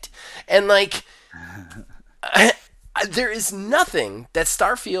shit. And, like, there is nothing that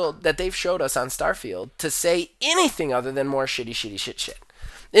Starfield, that they've showed us on Starfield, to say anything other than more shitty shit.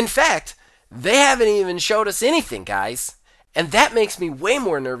 In fact, they haven't even showed us anything, guys. And that makes me way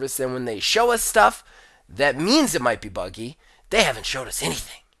more nervous than when they show us stuff that means it might be buggy. They haven't showed us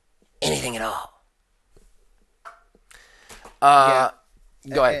anything at all.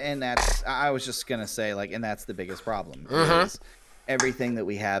 Go ahead. And that's, I was just gonna say, like, and that's the biggest problem. Is everything that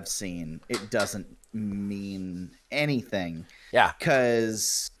we have seen, it doesn't mean anything. Yeah.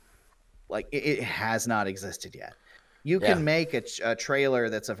 Because, like, it has not existed yet. You can make a trailer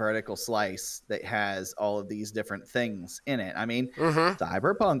that's a vertical slice that has all of these different things in it. I mean,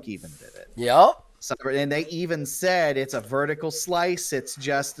 Cyberpunk even did it. Yep. And they even said it's a vertical slice. It's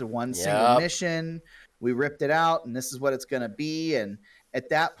just one single mission. We ripped it out, and this is what it's going to be. And at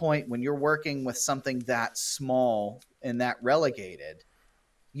that point, when you're working with something that small and that relegated,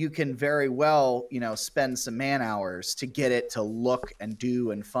 you can very well, you know, spend some man hours to get it to look and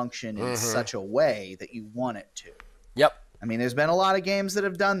do and function in such a way that you want it to. Yep. I mean, there's been a lot of games that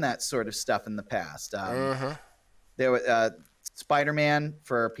have done that sort of stuff in the past. There was Spider-Man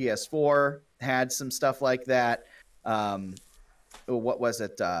for PS4 had some stuff like that. What was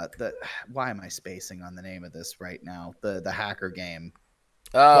it? Why am I spacing on the name of this right now? The hacker game,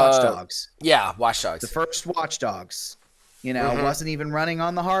 Watch Dogs. Yeah, Watch Dogs. The first Watch Dogs. You know, wasn't even running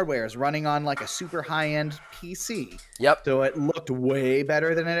on the hardware. It was running on like a super high-end PC. Yep. So it looked way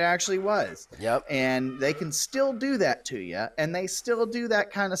better than it actually was. Yep. And they can still do that to you, and they still do that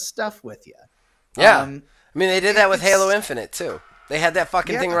kind of stuff with you. Yeah. I mean, they did that with Halo Infinite, too. They had that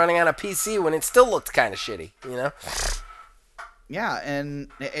fucking thing running on a PC when it still looked kind of shitty, you know? Yeah, and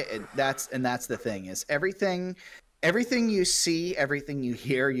that's the thing is everything everything you see, everything you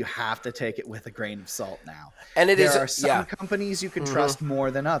hear, you have to take it with a grain of salt now. And there are some companies you can trust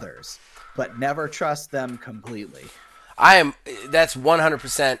more than others, but never trust them completely. That's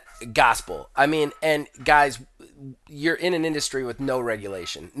 100% gospel. I mean, and guys, you're in an industry with no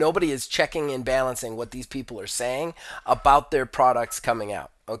regulation. Nobody is checking and balancing what these people are saying about their products coming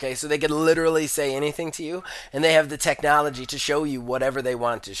out. Okay, so they could literally say anything to you, and they have the technology to show you whatever they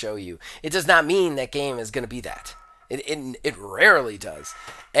want to show you. It does not mean that game is going to be that. It rarely does.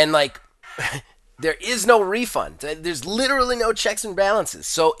 And like, there is no refund. There's literally no checks and balances.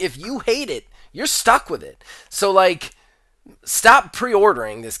 So if you hate it, you're stuck with it. So like, stop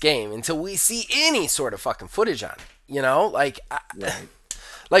pre-ordering this game until we see any sort of fucking footage on it. You know, like, Right.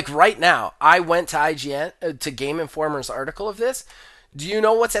 like right now, I went to IGN to Game Informer's article of this. Do you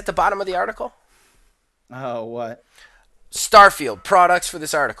know what's at the bottom of the article? Oh, what? Starfield products for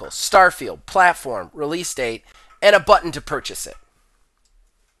this article. Starfield platform, release date, and a button to purchase it.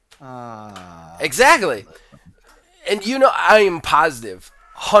 Exactly. And you know, I am positive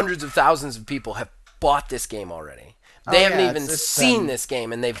hundreds of thousands of people have bought this game already. They haven't even seen this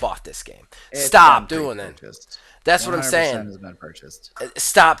game, and they bought this game. Stop doing it. That's what I'm saying. Has been purchased.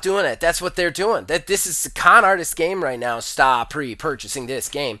 Stop doing it. That's what they're doing. This is a con artist game right now. Stop pre-purchasing this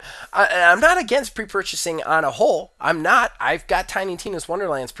game. I'm not against pre-purchasing on a whole. I'm not. I've got Tiny Tina's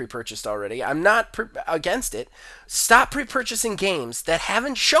Wonderlands pre-purchased already. I'm not against it. Stop pre-purchasing games that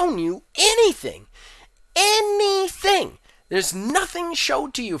haven't shown you anything. Anything. There's nothing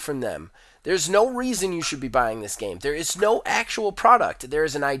showed to you from them. There's no reason you should be buying this game. There is no actual product. There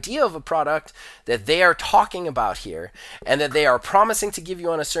is an idea of a product that they are talking about here and that they are promising to give you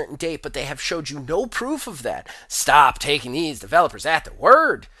on a certain date, but they have showed you no proof of that. Stop taking these developers at their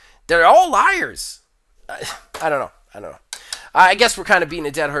word. They're all liars. I don't know. I guess we're kind of beating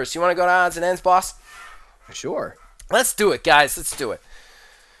a dead horse. You want to go to odds and ends, boss? Sure. Let's do it, guys. Let's do it.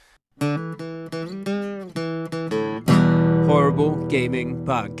 Horrible Gaming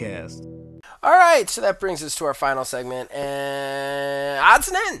Podcast. All right, so that brings us to our final segment, and odds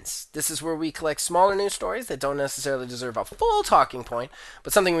and ends. This is where we collect smaller news stories that don't necessarily deserve a full talking point,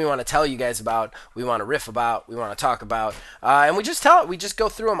 but something we want to tell you guys about, we want to riff about, we want to talk about, and we just tell it. We just go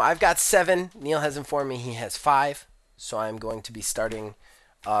through them. I've got 7. Neil has informed me he has 5, so I'm going to be starting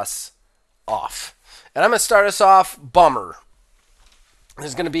us off. And I'm going to start us off bummer.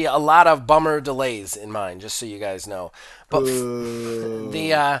 There's going to be a lot of bummer delays in mine, just so you guys know. But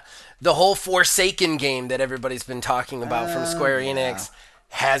the whole Forsaken game that everybody's been talking about from Square Enix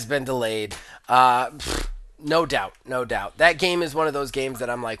has been delayed. No doubt. That game is one of those games that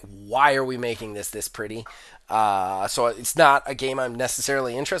I'm like, why are we making this pretty? So it's not a game I'm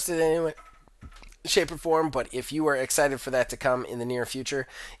necessarily interested in anyway, shape or form, but if you are excited for that to come in the near future,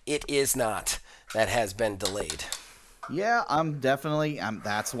 it is not. That has been delayed. Yeah, I'm definitely.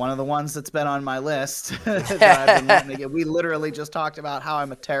 That's one of the ones that's been on my list. That I've been wanting to get. We literally just talked about how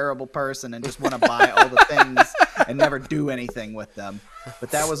I'm a terrible person and just want to buy all the things and never do anything with them.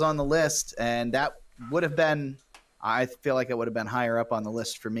 But that was on the list, and that would have been. I feel like it would have been higher up on the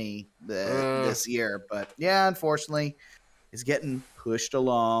list for me this year. But yeah, unfortunately, it's getting pushed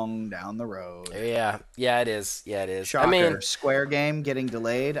along down the road. Yeah, it is. Shocker. I mean, Square game getting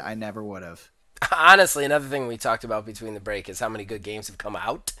delayed. I never would have. Honestly, another thing we talked about between the break is how many good games have come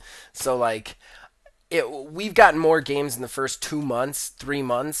out. So, like, we've gotten more games in the first 2 months, 3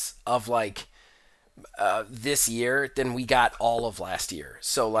 months of, like, this year than we got all of last year.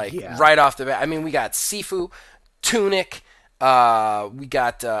 So, like, right off the bat, I mean, we got Sifu, Tunic, we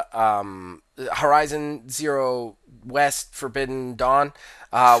got Horizon Zero West, Forbidden Dawn.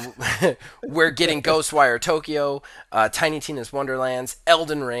 We're getting Ghostwire Tokyo, Tiny Tina's Wonderlands,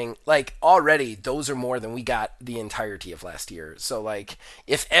 Elden Ring. Like, already, those are more than we got the entirety of last year. So, like,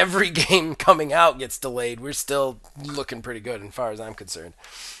 if every game coming out gets delayed, we're still looking pretty good as far as I'm concerned.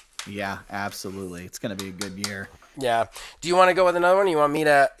 Yeah, absolutely. It's going to be a good year. Yeah. Do you want to go with another one? Or you want me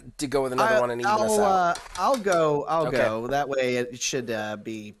to go with another one and even us out? I'll go. That way it should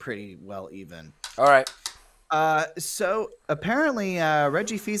be pretty well even. All right. So apparently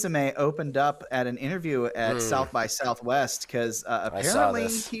Reggie Fils-Aimé opened up at an interview at South by Southwest because apparently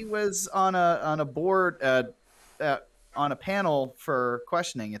he was on a board on a panel for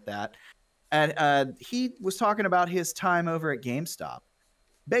questioning at that, and he was talking about his time over at GameStop.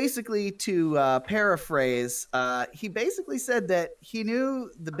 Basically, to paraphrase, he basically said that he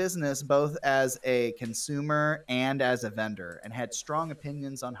knew the business both as a consumer and as a vendor and had strong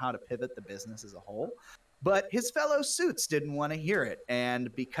opinions on how to pivot the business as a whole. But his fellow suits didn't want to hear it.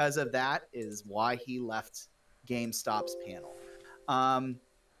 And because of that is why he left GameStop's panel.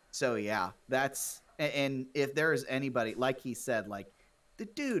 So, yeah, that's and if there is anybody, like he said, like the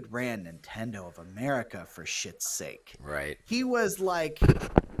dude ran Nintendo of America for shit's sake. Right. He was like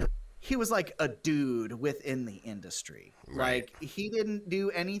a dude within the industry. Right. Like he didn't do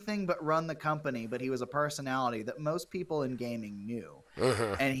anything but run the company, but he was a personality that most people in gaming knew.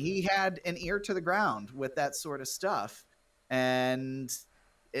 And he had an ear to the ground with that sort of stuff. And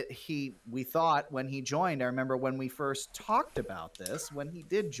we thought when he joined, I remember when we first talked about this, when he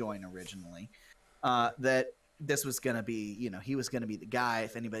did join originally, that this was going to be, he was going to be the guy.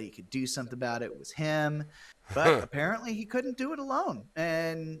 If anybody could do something about it, it was him. But apparently he couldn't do it alone.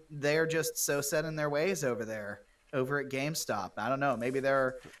 And they're just so set in their ways over at GameStop. I don't know. Maybe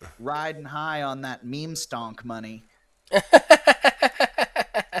they're riding high on that meme stonk money.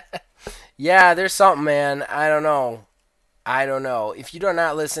 Yeah, there's something, man. I don't know. If you're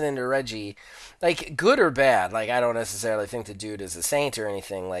not listening to Reggie, like, good or bad, like, I don't necessarily think the dude is a saint or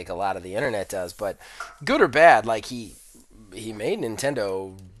anything like a lot of the internet does, but good or bad, like, he made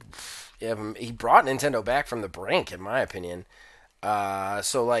Nintendo, he brought Nintendo back from the brink, in my opinion.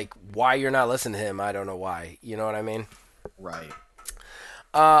 So, like, why you're not listening to him, I don't know why. You know what I mean? Right.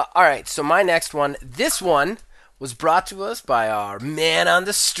 All right, so my next one, this one was brought to us by our man on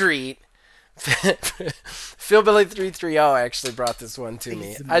the street, Philbilly 330 actually brought this one to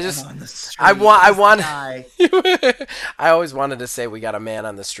me. I always wanted to say we got a man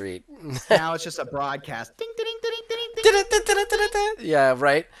on the street. Now it's just a broadcast. Ding, ding, ding, ding, ding, ding. Yeah,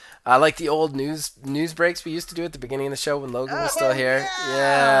 right. Like the old news breaks we used to do at the beginning of the show when Logan was still here.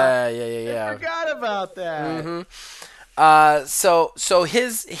 Yeah. I forgot about that. Mm-hmm. So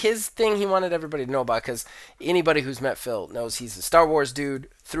his thing he wanted everybody to know about, because anybody who's met Phil knows he's a Star Wars dude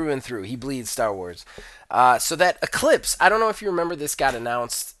through and through. He bleeds Star Wars. So that Eclipse, I don't know if you remember, this got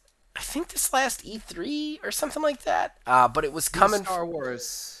announced, I think this last E3 or something like that. But it was coming Star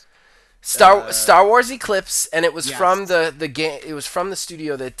Wars. Star Wars Eclipse, and it was from the game. It was from the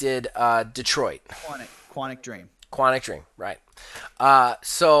studio that did Detroit. Quantic Dream. Quantic Dream, right?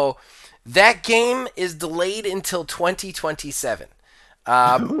 So that game is delayed until 2027.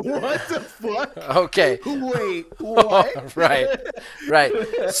 What the fuck? Okay. Wait, what? Right.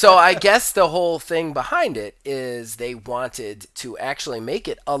 So I guess the whole thing behind it is they wanted to actually make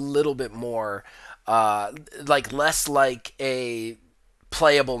it a little bit more, less like a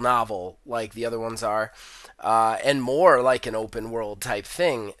playable novel like the other ones are, and more like an open world type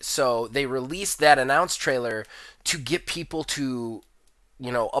thing. So they released that announced trailer to get people to,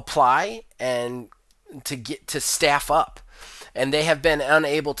 apply and to get to staff up. And they have been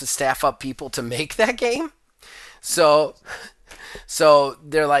unable to staff up people to make that game. So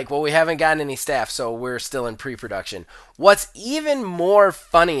they're like, well, we haven't gotten any staff, so we're still in pre-production. What's even more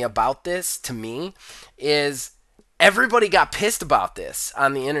funny about this to me is everybody got pissed about this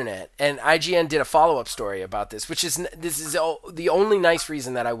on the internet, and IGN did a follow-up story about this, this is the only nice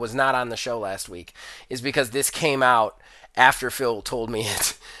reason that I was not on the show last week, is because this came out after Phil told me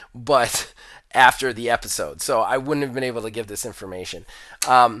it, but after the episode, so I wouldn't have been able to give this information.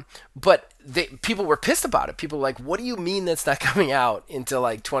 But people were pissed about it. People were like, what do you mean that's not coming out until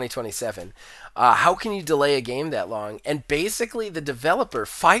like 2027? How can you delay a game that long? And basically the developer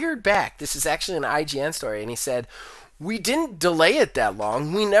fired back. This is actually an IGN story, and he said, we didn't delay it that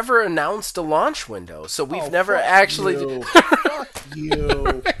long. We never announced a launch window, so we've never actually... Fuck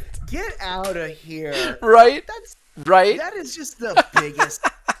you. Get out of here. Right? Right? That is just the biggest...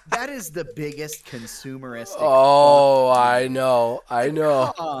 That is the biggest consumeristic. Oh, I know.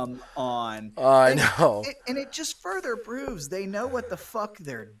 Come on. I know. And it just further proves they know what the fuck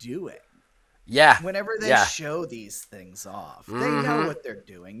they're doing. Yeah. Whenever they show these things off, they know what they're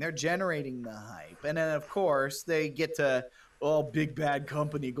doing. They're generating the hype. And then, of course, they get to, big bad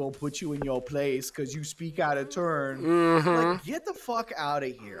company go put you in your place because you speak out of turn. Like, get the fuck out of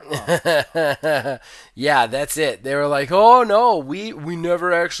here. Yeah, that's it. They were like, oh, no, we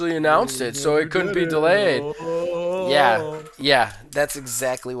never actually announced it, so it couldn't be delayed. Yeah, that's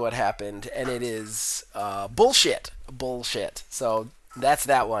exactly what happened, and it is bullshit. So that's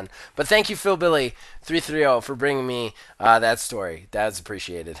that one. But thank you, Philbilly 330, for bringing me that story. That's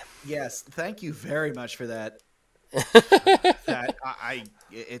appreciated. Yes, thank you very much for that.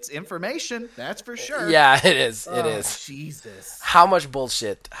 It's information, that's for sure. Yeah, it is. It is. Jesus. How much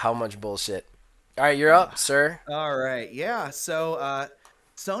bullshit. All right, you're up, sir. All right. Yeah. So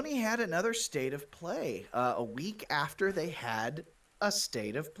Sony had another State of Play a week after they had a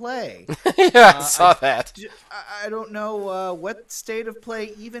State of Play. Yeah, I saw that. I don't know what State of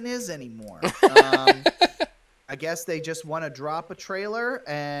Play even is anymore. I guess they just want to drop a trailer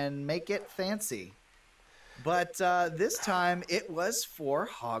and make it fancy. But this time it was for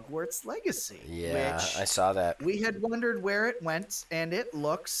Hogwarts Legacy, Yeah, which I saw that. we had wondered where it went, and it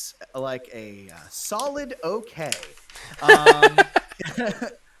looks like a solid okay. Um,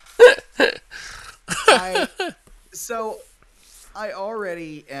 I so I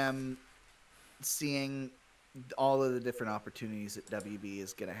already am seeing all of the different opportunities that WB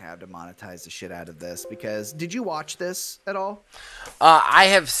is going to have to monetize the shit out of this. Because did you watch this at all? I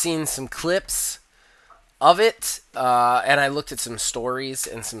have seen some clips of it, and I looked at some stories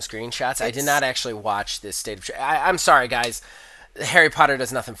and some screenshots. I did not actually watch this state of. I'm sorry, guys. Harry Potter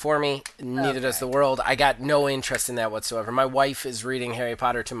does nothing for me. Neither does the world. I got no interest in that whatsoever. My wife is reading Harry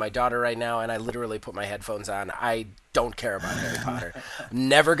Potter to my daughter right now, and I literally put my headphones on. I don't care about Harry Potter.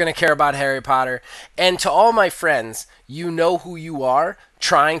 Never going to care about Harry Potter. And to all my friends, you know who you are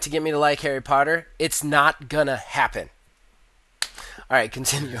trying to get me to like Harry Potter. It's not going to happen. All right,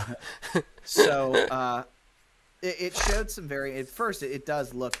 continue. So it showed some at first it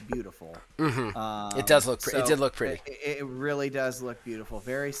does look beautiful. Mm-hmm. It does look it did look pretty. It really does look beautiful.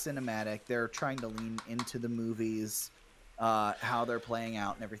 Very cinematic. They're trying to lean into the movies, how they're playing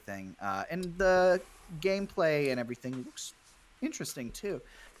out and everything. And the gameplay and everything looks interesting too.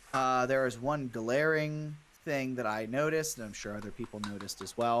 There is one glaring thing that I noticed, and I'm sure other people noticed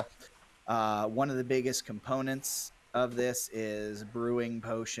as well. One of the biggest components of this is brewing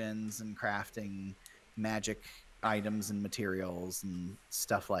potions and crafting magic items and materials and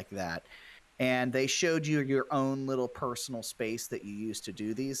stuff like that. And they showed you your own little personal space that you use to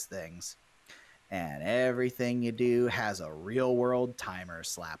do these things. And everything you do has a real world timer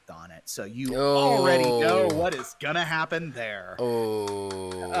slapped on it. So you already know what is going to happen there.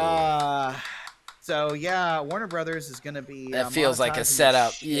 So yeah, Warner Brothers is going to be. That feels like a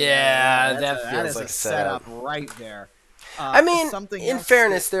setup. Yeah, that feels like a setup right there. I mean, in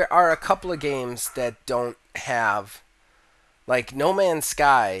fairness, there are a couple of games that don't have, like No Man's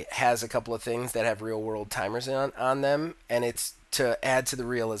Sky has a couple of things that have real world timers on them, and it's to add to the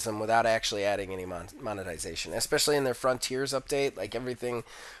realism without actually adding any monetization, especially in their Frontiers update, like everything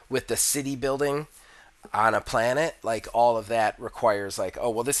with the city building on a planet, like all of that requires like, oh,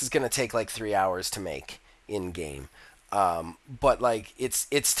 well, this is going to take like 3 hours to make in game. But like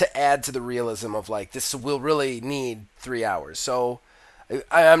it's to add to the realism of like this will really need 3 hours. So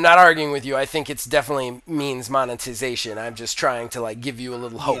I'm not arguing with you. I think it's definitely means monetization. I'm just trying to like give you a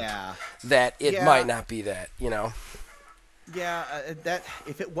little hope that it might not be that, you know. Yeah, that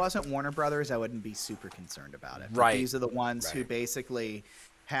if it wasn't Warner Brothers, I wouldn't be super concerned about it. Right. But these are the ones who basically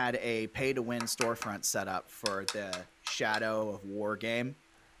had a pay-to-win storefront set up for the Shadow of War game.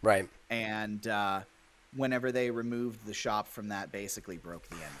 Right. And whenever they removed the shop from that, basically broke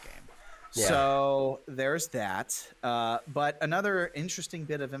the end game. Yeah. So there's that. But another interesting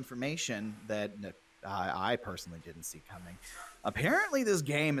bit of information that I personally didn't see coming. Apparently, this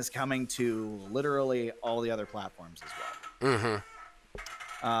game is coming to literally all the other platforms as well.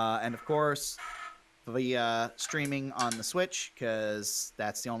 Mm-hmm. And of course, via streaming on the Switch, because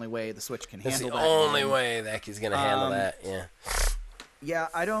that's the only way the Switch can handle that. That's the only way that he's going to handle that, yeah. Yeah,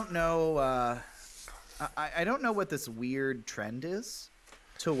 I don't know. I don't know what this weird trend is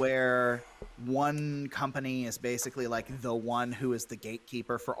to where one company is basically like the one who is the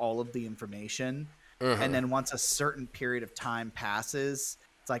gatekeeper for all of the information. Mm-hmm. And then once a certain period of time passes,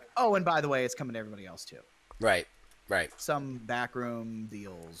 it's like, oh, and by the way, it's coming to everybody else too. Right. Right. Some backroom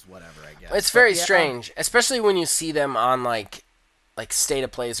deals, whatever, I guess. It's very strange, especially when you see them on like State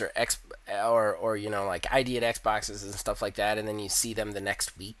of Plays or you know, like ID at Xboxes and stuff like that, and then you see them the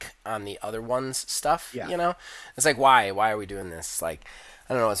next week on the other ones stuff. Yeah. You know, it's like, why are we doing this? Like,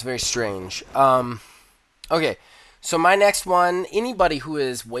 I don't know. It's very strange. Okay, so my next one. Anybody who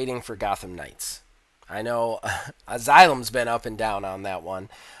is waiting for Gotham Knights, I know Asylum's been up and down on that one.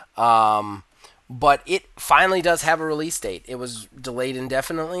 But it finally does have a release date. It was delayed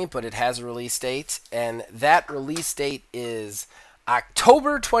indefinitely, but it has a release date, and that release date is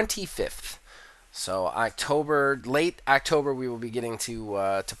October 25th. So late October, we will be getting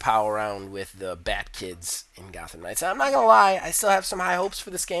to pow around with the Bat Kids in Gotham Knights. I'm not gonna lie, I still have some high hopes for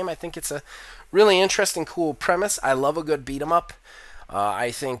this game. I think it's a really interesting, cool premise. I love a good beat 'em up.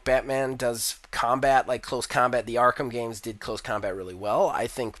 I think Batman does combat, like close combat. The Arkham games did close combat really well. I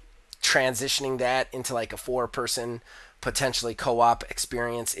think transitioning that into like a 4-person potentially co-op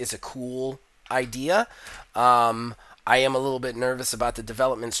experience is a cool idea. I am a little bit nervous about the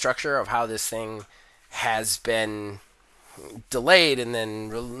development structure of how this thing has been delayed and then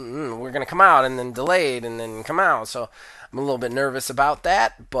we're going to come out and then delayed and then come out. So I'm a little bit nervous about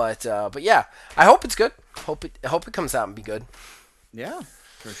that, but yeah, I hope it's good. I hope it comes out and be good. Yeah,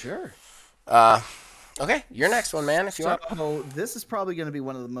 for sure. Okay, your next one, man, if you want. So this is probably going to be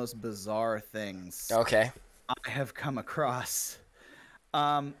one of the most bizarre things Okay. I have come across.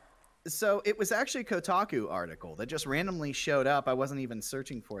 So it was actually a Kotaku article that just randomly showed up. I wasn't even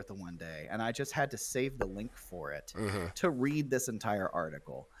searching for it the one day, and I just had to save the link for it to read this entire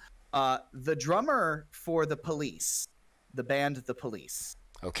article. The drummer for the Police, the band The Police.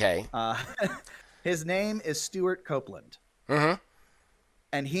 Okay. His name is Stuart Copeland.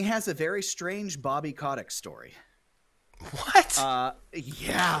 And he has a very strange Bobby Kotick story. What?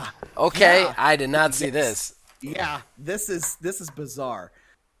 Yeah. Okay, yeah. I did not see this. Yeah, this is bizarre.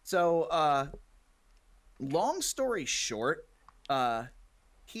 So, long story short,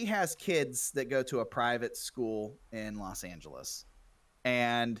 he has kids that go to a private school in Los Angeles,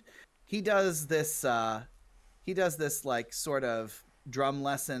 and he does this like sort of drum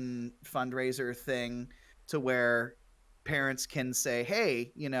lesson fundraiser thing to where parents can say,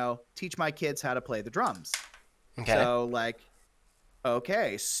 hey, teach my kids how to play the drums. Okay. So like,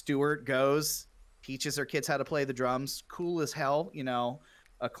 okay, Stuart goes, teaches her kids how to play the drums. Cool as hell.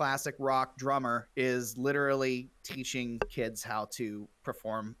 A classic rock drummer is literally teaching kids how to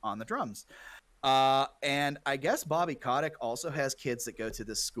perform on the drums. And I guess Bobby Kotick also has kids that go to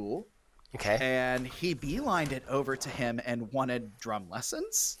this school. Okay. And he beelined it over to him and wanted drum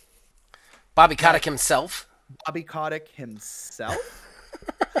lessons. Bobby Kotick himself? Bobby Kotick himself.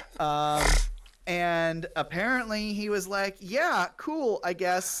 And apparently he was like, yeah, cool, I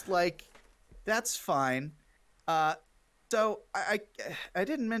guess. Like, that's fine. So I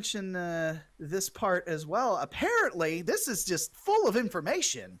didn't mention this part as well. Apparently, this is just full of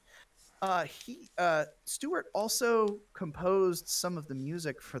information. Stuart also composed some of the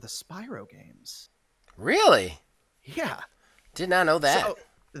music for the Spyro games. Really? Yeah. Did not know that. So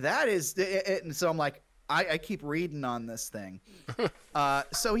that is it. And so I'm like, I keep reading on this thing.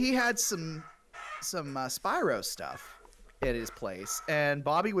 So he had some Spyro stuff at his place, and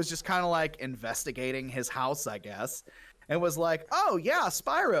Bobby was just kind of like investigating his house, I guess, and was like, oh yeah,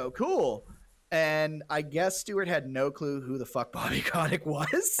 Spyro, cool. And I guess Stuart had no clue who the fuck Bobby Kotick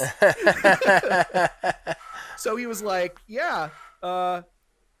was. So he was like, yeah, I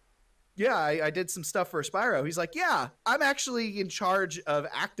did some stuff for Spyro. He's like, yeah, I'm actually in charge of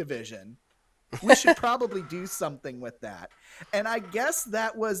Activision. We should probably do something with that. And I guess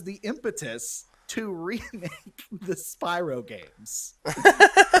that was the impetus to remake the Spyro games.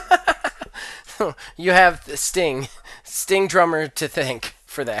 You have the Sting drummer to thank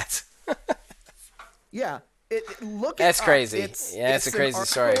for that. Yeah, look. That's it crazy. It's a crazy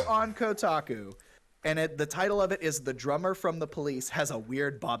story on Kotaku, and the title of it is "The Drummer from the Police Has a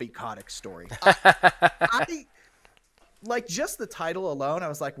Weird Bobby Kotick Story." I like just the title alone. I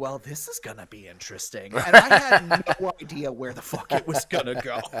was like, "Well, this is gonna be interesting," and I had no idea where the fuck it was gonna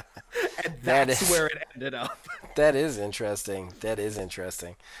go, and that's where it ended up. That is interesting.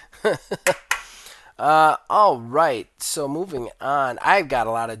 All right. So moving on, I've got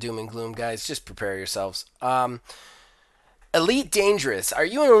a lot of doom and gloom, guys. Just prepare yourselves. Elite Dangerous. Are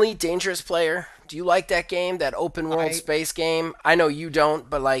you an Elite Dangerous player? Do you like that game, that open world space game? I know you don't,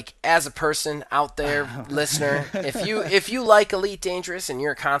 but like as a person out there, listener, if you like Elite Dangerous and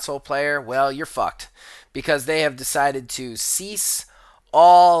you're a console player, well, you're fucked, because they have decided to cease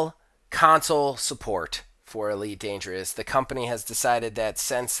all console support for Elite Dangerous. The company has decided that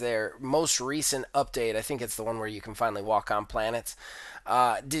since their most recent update, I think it's the one where you can finally walk on planets,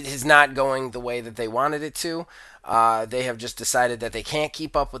 is not going the way that they wanted it to. They have just decided that they can't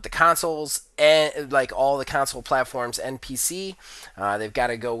keep up with the consoles, and like all the console platforms and PC. They've got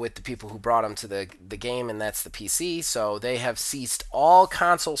to go with the people who brought them to the game, and that's the PC. So they have ceased all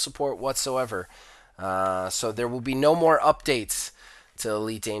console support whatsoever. So there will be no more updates to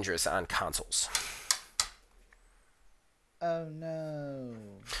Elite Dangerous on consoles. Oh no.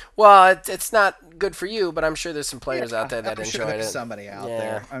 Well, it's not good for you, but I'm sure there's some players out there that enjoyed it. Somebody out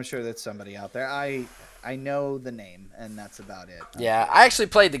there. I'm sure there's somebody out there. I know the name, and that's about it. Yeah, I actually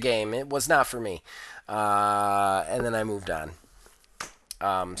played the game. It was not for me, and then I moved on.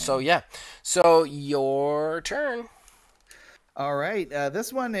 So yeah, so your turn. All right,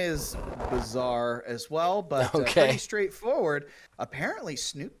 this one is bizarre as well, but pretty straightforward. Apparently,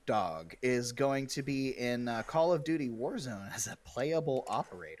 Snoop Dogg is going to be in Call of Duty Warzone as a playable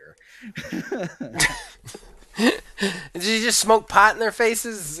operator. Did you just smoke pot in their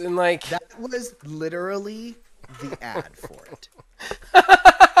faces and like? That was literally the ad for it.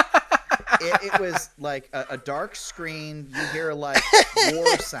 It was like a dark screen. You hear like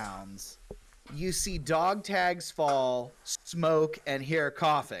war sounds. You see dog tags fall, smoke, and hear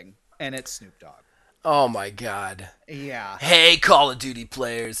coughing, and it's Snoop Dogg. Oh my god. Yeah. Hey, Call of Duty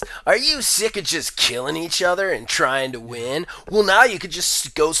players, are you sick of just killing each other and trying to win? Well, now you could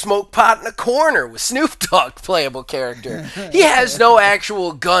just go smoke pot in a corner with Snoop Dogg, playable character. He has no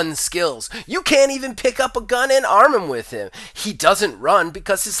actual gun skills. You can't even pick up a gun and arm him with him. He doesn't run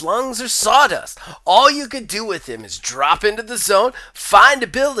because his lungs are sawdust. All you could do with him is drop into the zone, find a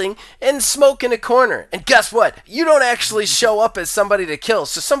building, and smoke in a corner. And guess what? You don't actually show up as somebody to kill,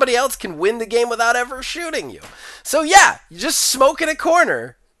 so somebody else can win the game without ever shooting you. So yeah, you just smoke in a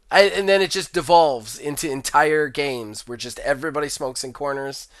corner, and then it just devolves into entire games where just everybody smokes in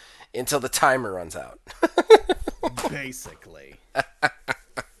corners until the timer runs out. Basically.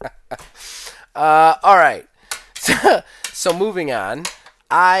 All right. So moving on.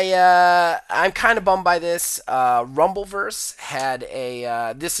 I'm kind of bummed by this. Rumbleverse had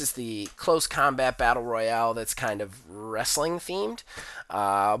this is the close combat battle royale that's kind of wrestling themed,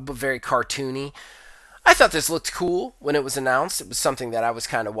 but very cartoony. I thought this looked cool when it was announced. It was something that I was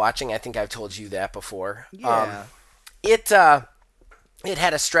kind of watching. I think I've told you that before. Yeah. It had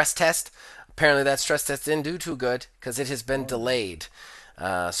a stress test. Apparently that stress test didn't do too good because it has been delayed.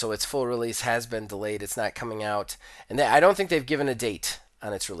 So its full release has been delayed. It's not coming out. And I don't think they've given a date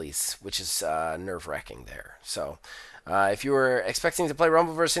on its release, which is nerve-wracking there. So if you were expecting to play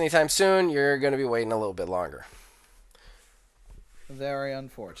Rumbleverse anytime soon, you're going to be waiting a little bit longer. Very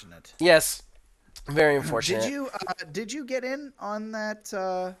unfortunate. Yes. Very unfortunate. Did you get in on that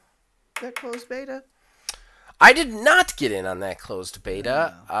closed beta? I did not get in on that closed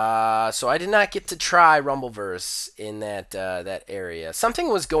beta, so I did not get to try Rumbleverse in that area. Something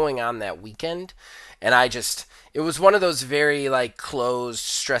was going on that weekend, and it was one of those very like closed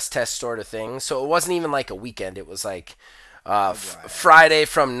stress test sort of things. So it wasn't even like a weekend. It was like Friday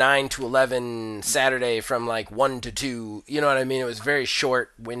from 9 to 11, Saturday from like 1 to 2. You know what I mean? It was very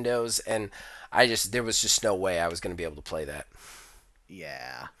short windows, and there was just no way I was going to be able to play that.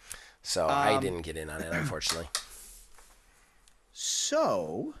 Yeah. So I didn't get in on it, unfortunately.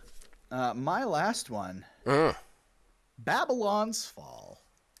 So, my last one, Babylon's Fall.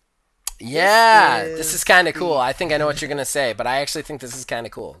 Yeah, this is kind of cool. I think I know what you're going to say, but I actually think this is kind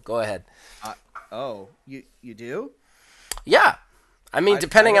of cool. Go ahead. You do? Yeah. I mean,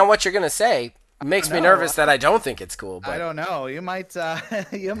 depending on what you're going to say, it makes me nervous that I don't think it's cool. But I don't know. You might. I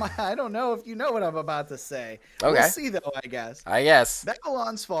don't know if you know what I'm about to say. Okay. We'll see, though. I guess.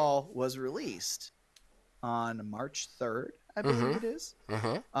 Babylon's Fall was released on March 3rd. I believe it is.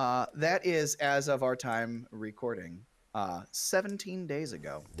 That is, as of our time recording, 17 days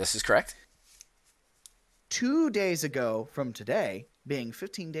ago. This is correct. 2 days ago from today, being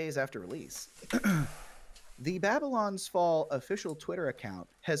 15 days after release. The Babylon's Fall official Twitter account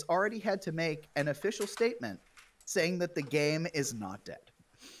has already had to make an official statement saying that the game is not dead.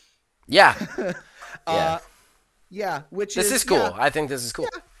 Yeah. This is cool. Yeah. I think this is cool.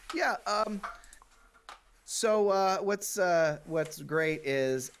 Yeah. So what's great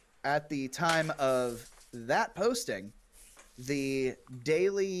is at the time of that posting, the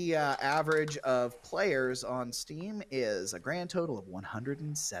daily average of players on Steam is a grand total of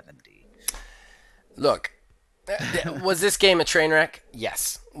 170. Look. Was this game a train wreck?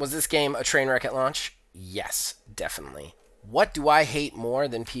 Yes. Was this game a train wreck at launch? Yes, definitely. What do I hate more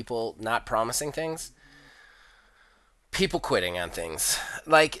than people not promising things? People quitting on things.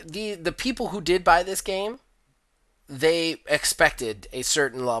 Like, the people who did buy this game, they expected a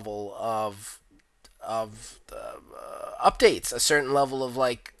certain level of updates, a certain level of,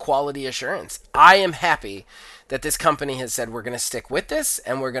 like, quality assurance. I am happy that this company has said we're going to stick with this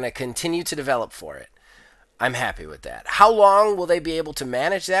and we're going to continue to develop for it. I'm happy with that. How long will they be able to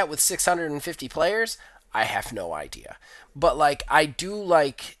manage that with 650 players? I have no idea. But like, I do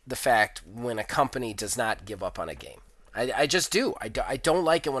like the fact when a company does not give up on a game. I just do. I don't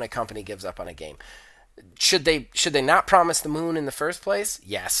like it when a company gives up on a game. Should they not promise the moon in the first place?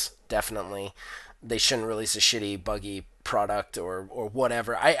 Yes, definitely. They shouldn't release a shitty, buggy product or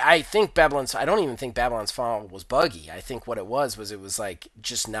whatever. I don't even think Babylon's Fall was buggy. I think what it was like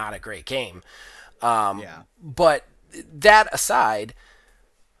just not a great game. But that aside,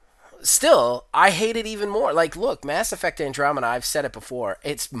 still, I hate it even more. Like, look, Mass Effect Andromeda, I've said it before,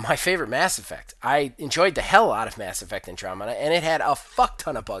 it's my favorite Mass Effect. I enjoyed the hell out of Mass Effect Andromeda, and it had a fuck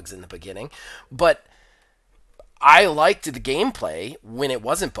ton of bugs in the beginning, but I liked the gameplay when it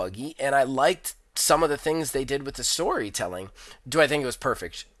wasn't buggy, and I liked some of the things they did with the storytelling. Do I think it was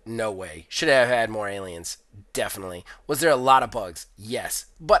perfect? No way. Should have had more aliens? Definitely. Was there a lot of bugs? Yes.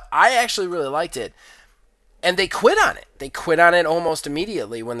 But I actually really liked it. And they quit on it. They quit on it almost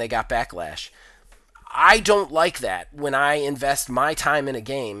immediately when they got backlash. I don't like that. When I invest my time in a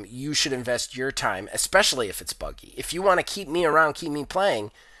game, you should invest your time, especially if it's buggy. If you want to keep me around, keep me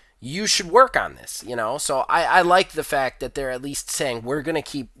playing, you should work on this, you know? So I like the fact that they're at least saying we're going to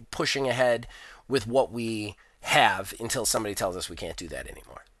keep pushing ahead with what we have until somebody tells us we can't do that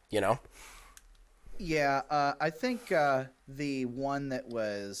anymore, you know? Yeah, I think the one that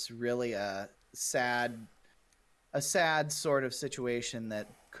was really a sad sort of situation that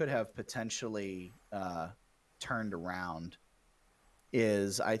could have potentially turned around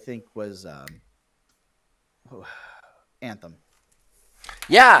was Anthem.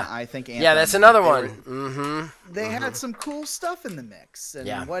 Yeah. I think Anthem, yeah, that's another one. They had some cool stuff in the mix, and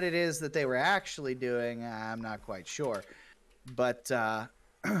Yeah. what it is that they were actually doing, I'm not quite sure. But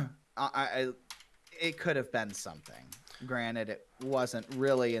it could have been something. Granted, it wasn't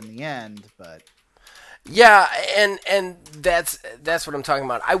really in the end, but Yeah, and that's what I'm talking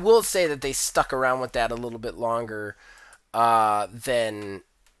about. I will say that they stuck around with that a little bit longer than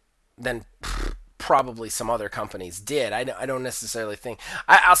probably some other companies did. I don't necessarily think.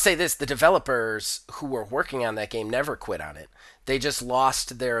 I'll say this: the developers who were working on that game never quit on it. They just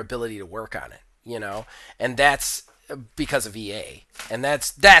lost their ability to work on it, you know, and that's because of EA, and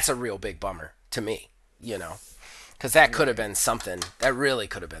that's a real big bummer to me, you know, because that could have been something. That really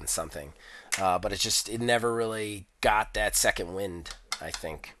could have been something. But it never really got that second wind, I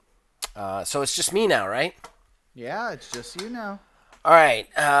think. So it's just me now, right? yeah, it's just you now. All right.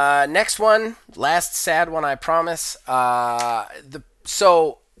 Next one, last sad one, I promise.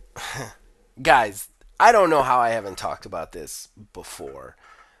 So, guys, I don't know how I haven't talked about this before,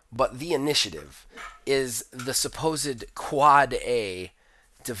 but The Initiative is the supposed Quad A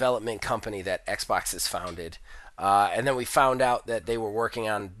development company that Xbox has founded. And then we found out that they were working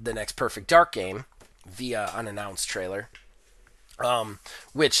on the next Perfect Dark game via unannounced trailer,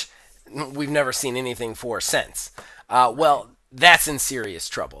 which we've never seen anything for since. Well, that's in serious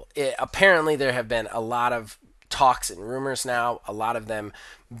trouble. Apparently, there have been a lot of talks and rumors now, a lot of them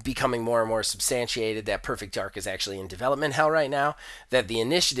becoming more and more substantiated that Perfect Dark is actually in development hell right now, that The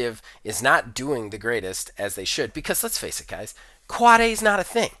Initiative is not doing the greatest as they should, because let's face it, guys, Quad A is not a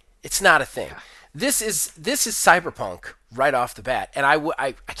thing. It's not a thing. This is Cyberpunk right off the bat, and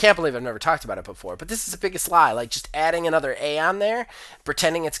I can't believe I've never talked about it before, but this is the biggest lie. Like, just adding another A on there,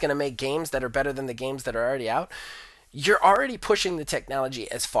 pretending it's going to make games that are better than the games that are already out. You're already pushing the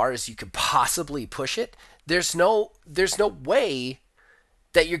technology as far as you could possibly push it. There's no way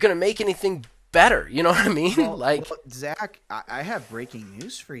that you're going to make anything better. You know what I mean? Well, Zach, I have breaking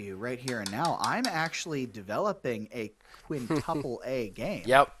news for you right here and now. I'm actually developing a quintuple A game.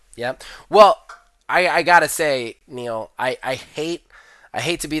 Yep. Well, I gotta say, Neil, I hate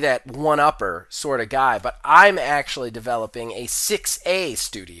to be that one-upper sort of guy, but I'm actually developing a 6A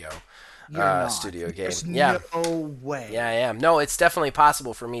studio game. There's Yeah. no way. Yeah, I am. No, it's definitely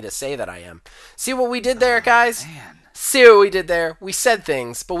possible for me to say that I am. See what we did there, guys? Man. See what we did there? We said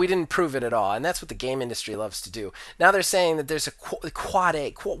things, but we didn't prove it at all, and that's what the game industry loves to do. Now they're saying that there's a Quad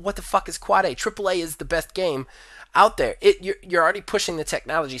A. What the fuck is Quad A? AAA is the best game out there. You're already pushing the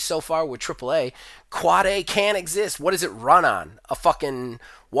technology so far with AAA. Quad A can't exist. What does it run on? A fucking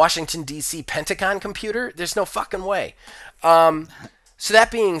Washington, D.C. Pentagon computer? There's no fucking way. So that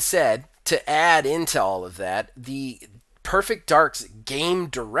being said, to add into all of that, the Perfect Dark's game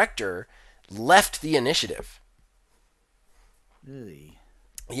director left The Initiative. Really?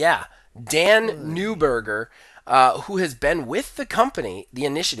 Yeah. Dan Neuberger, who has been with the company, The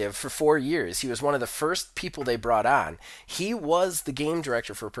Initiative, for 4 years. He was one of the first people they brought on. He was the game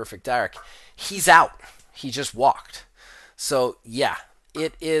director for Perfect Dark. He's out. He just walked. So, yeah.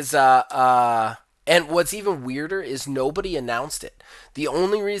 It is... and what's even weirder is nobody announced it. The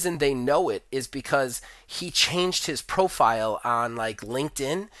only reason they know it is because he changed his profile on, like,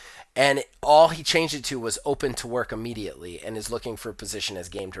 LinkedIn, and all he changed it to was open to work immediately and is looking for a position as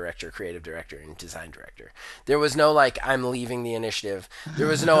game director, creative director, and design director. There was no, like, I'm leaving The Initiative. There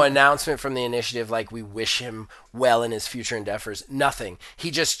was no announcement from The Initiative like we wish him well in his future endeavors. Nothing.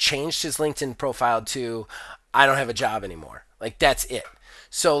 He just changed his LinkedIn profile to I don't have a job anymore. Like, that's it.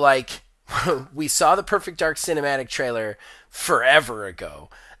 So, like, we saw the Perfect Dark cinematic trailer forever ago.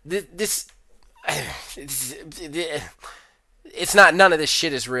 It's not, none of this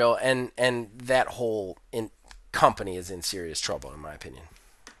shit is real, and that whole company is in serious trouble, in my opinion.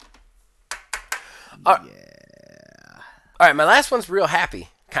 Yeah. All right, my last one's real happy.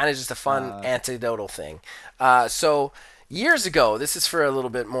 Kind of just a fun anecdotal thing. So, years ago, this is for a little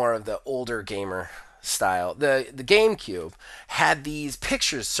bit more of the older gamer style, the GameCube had these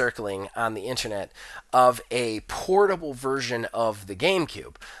pictures circling on the internet of a portable version of the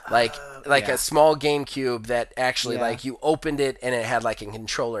GameCube, like a small GameCube that actually like you opened it and it had like a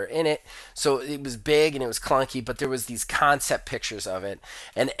controller in it. So it was big and it was clunky, but there was these concept pictures of it,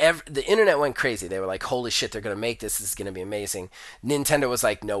 and the internet went crazy. They were like, "Holy shit, they're gonna make this! This is gonna be amazing." Nintendo was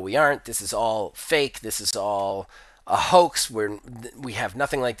like, "No, we aren't. This is all fake. This is all a hoax. We have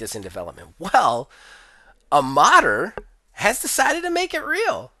nothing like this in development." Well, a modder has decided to make it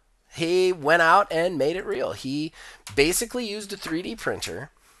real. He went out and made it real. He basically used a 3D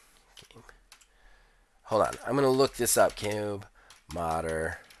printer. Hold on, I'm gonna look this up. Cube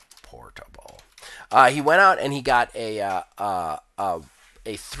modder portable. He went out and he got a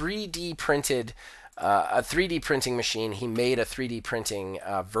 3D printed a 3D printing machine. He made a 3D printing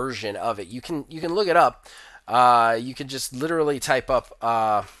version of it. You can look it up. You could just literally type up.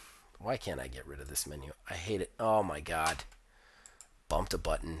 Why can't I get rid of this menu? I hate it. Oh my god. Bumped a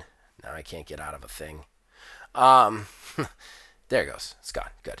button. Now I can't get out of a thing. There it goes. It's gone.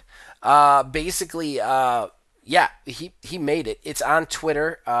 Good. Basically, yeah, he made it. It's on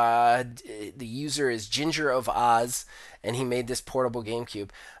Twitter. The user is Ginger of Oz, and he made this portable GameCube.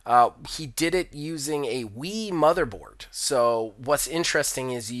 He did it using a Wii motherboard. So what's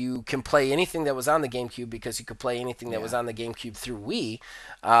interesting is you can play anything that was on the GameCube because you could play anything that was on the GameCube through Wii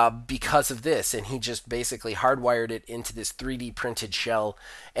because of this. And he just basically hardwired it into this 3D printed shell.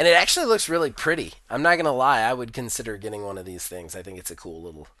 And it actually looks really pretty. I'm not going to lie. I would consider getting one of these things. I think it's a cool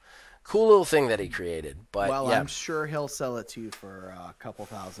little thing that he created. But well, yeah. I'm sure he'll sell it to you for a couple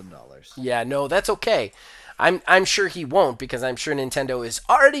 $1,000s. Yeah, no, that's okay. I'm sure he won't, because I'm sure Nintendo is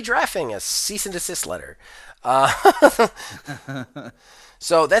already drafting a cease and desist letter.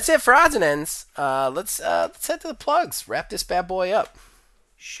 So that's it for odds and ends. Let's head to the plugs. Wrap this bad boy up.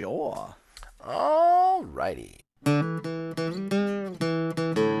 Sure. Alrighty.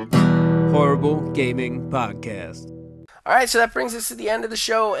 Horrible Gaming Podcast. All right, so that brings us to the end of the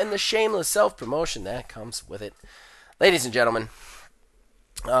show and the shameless self-promotion that comes with it. Ladies and gentlemen,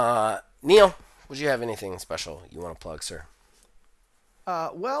 Neil, would you have anything special you want to plug, sir?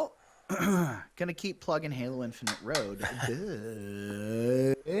 Well, gonna keep plugging Halo Infinite Road. But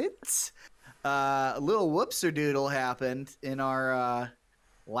a little whoopser-doodle happened in our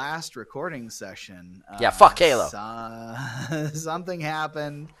last recording session. Yeah, fuck Halo. Something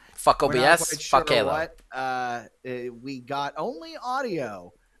happened. Fuck We're not OBS. quite sure Fuck Halo. what. We got only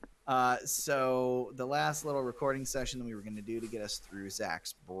audio. So the last little recording session that we were going to do to get us through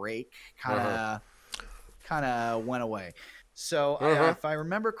Zach's break kind of went away. So if I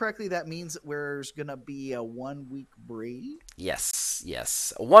remember correctly, that means that there's going to be a 1 week break. Yes.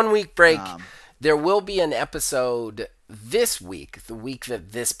 A 1 week break. There will be an episode this week, the week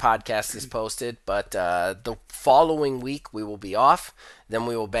that this podcast is posted, but the following week we will be off. Then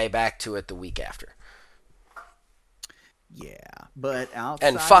we will be back to it the week after. Yeah, but outside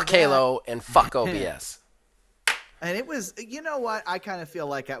and fuck of that, Halo and fuck OBS. And it was, you know what? I kind of feel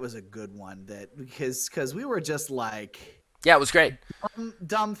like that was a good one, that because we were just like, yeah, it was great.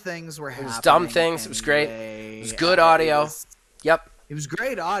 Dumb things were happening. It was dumb things. It was great. It was good audio. Yep. It was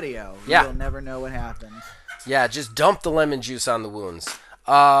great audio. Yeah. You'll never know what happened. Yeah, just dump the lemon juice on the wounds.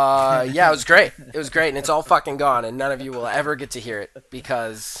 Yeah, it was great. It was great, and it's all fucking gone, and none of you will ever get to hear it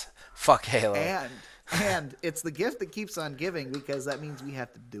because fuck Halo. And it's the gift that keeps on giving, because that means we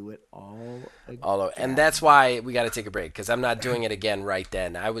have to do it all again. And that's why we got to take a break, because I'm not doing it again right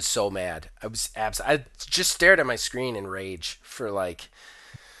then. I was so mad. I just stared at my screen in rage for like...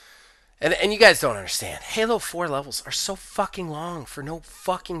 And you guys don't understand. Halo 4 levels are so fucking long for no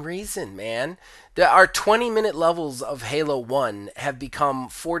fucking reason, man. Our 20-minute levels of Halo 1 have become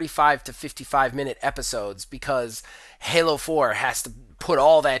 45 to 55-minute episodes because Halo 4 has to put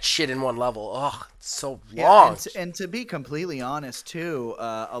all that shit in one level. Ugh, it's so long. And to be completely honest, too,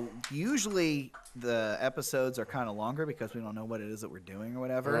 usually the episodes are kind of longer because we don't know what it is that we're doing or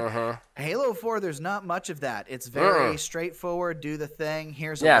whatever. Halo 4, there's not much of that. It's very straightforward. Do the thing.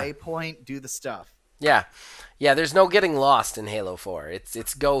 Here's a waypoint. Do the stuff. Yeah. Yeah, there's no getting lost in Halo 4.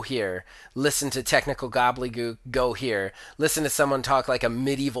 It's go here, listen to technical gobbledygook, go here, listen to someone talk like a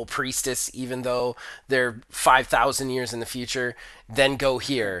medieval priestess even though they're 5,000 years in the future, then go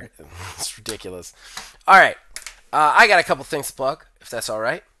here. It's ridiculous. All right. I got a couple things to plug, if that's all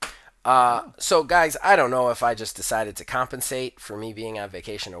right. So, guys, I don't know if I just decided to compensate for me being on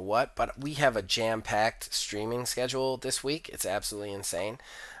vacation or what, but we have a jam-packed streaming schedule this week. It's absolutely insane.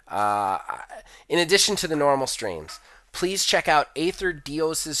 In addition to the normal streams, please check out Aether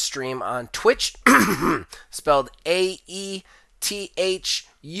Dios' stream on Twitch, spelled AETHUS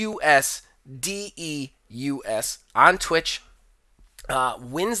Deus on Twitch.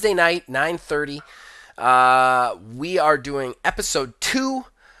 Wednesday night, 9:30. We are doing episode 2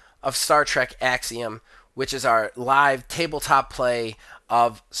 of Star Trek Axiom, which is our live tabletop play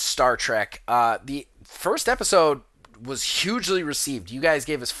of Star Trek. The first episode was hugely received. You guys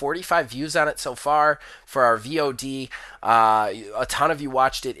gave us 45 views on it so far for our VOD. A ton of you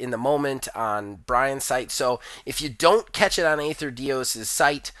watched it in the moment on Brian's site. So if you don't catch it on Aether Dios'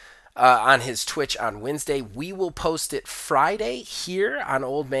 site, on his Twitch on Wednesday, we will post it Friday here on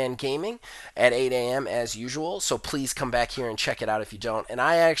Old Man Gaming at 8 a.m. as usual. So please come back here and check it out if you don't. And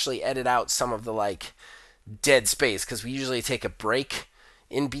I actually edit out some of the dead space because we usually take a break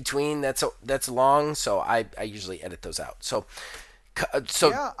in between that's long, so I usually edit those out. So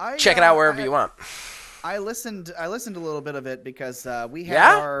check it out wherever you want. I listened a little bit of it because we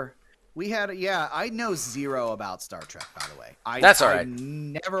had I know zero about Star Trek, by the way. That's all right. I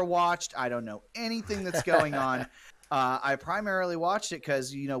never watched. I don't know anything that's going on. I primarily watched it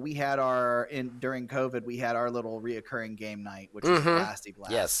because we had during COVID we had our little reoccurring game night, which was Blasty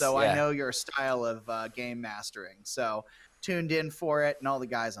Blast. Yes, so I know your style of game mastering. So tuned in for it, and all the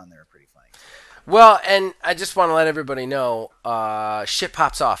guys on there are pretty funny. Well, and I just want to let everybody know, shit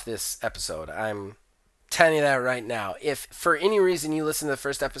pops off this episode. I'm telling you that right now. If for any reason you listen to the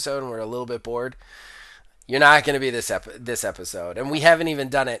first episode and we're a little bit bored, you're not going to be this episode. And we haven't even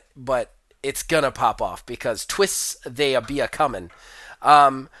done it, but it's going to pop off because twists, they be a coming.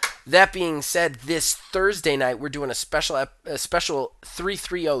 That being said, this Thursday night, we're doing a special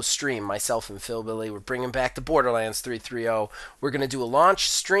 330 stream, myself and Phil Billy. We're bringing back the Borderlands 330. We're going to do a launch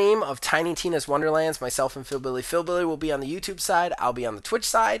stream of Tiny Tina's Wonderlands, myself and Phil Billy. Phil Billy will be on the YouTube side. I'll be on the Twitch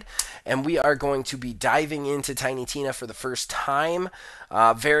side. And we are going to be diving into Tiny Tina for the first time.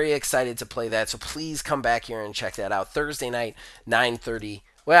 Very excited to play that. So please come back here and check that out. Thursday night, 9:30.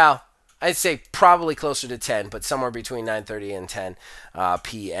 Well, I'd say probably closer to 10, but somewhere between 9:30 and 10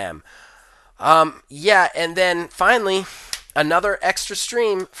 p.m. And then finally, another extra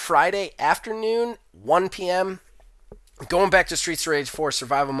stream Friday afternoon, 1 p.m. Going back to Streets of Rage 4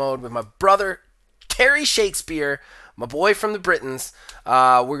 Survival Mode with my brother, Terry Shakespeare, my boy from the Britons.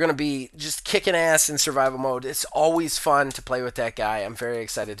 We're going to be just kicking ass in Survival Mode. It's always fun to play with that guy. I'm very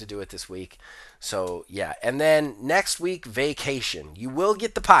excited to do it this week. So, yeah. And then next week, vacation. You will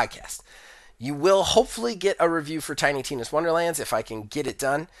get the podcast. You will hopefully get a review for Tiny Tina's Wonderlands if I can get it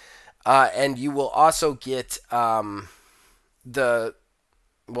done. And you will also get that's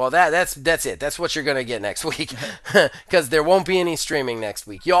it. That's what you're going to get next week. Because there won't be any streaming next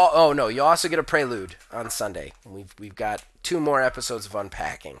week. You also get a prelude on Sunday. We've got 2 more episodes of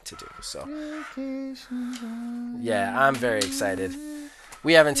unpacking to do. So, yeah, I'm very excited.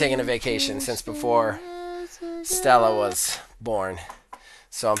 We haven't taken a vacation since before Stella was born.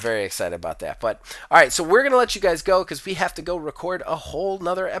 So I'm very excited about that. But, all right, so we're going to let you guys go because we have to go record a whole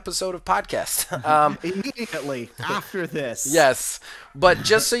nother episode of podcast. Immediately after this. Yes. But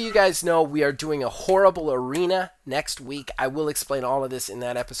just so you guys know, we are doing a horrible arena next week. I will explain all of this in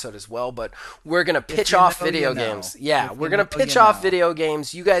that episode as well, but we're going to pitch off video games. Yeah, we're going to pitch off video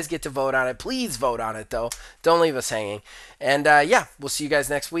games. You guys get to vote on it. Please vote on it, though. Don't leave us hanging. And, we'll see you guys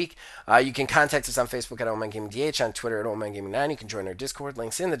next week. You can contact us on Facebook at OldManGamingDH, on Twitter at OldManGaming9. You can join our Discord.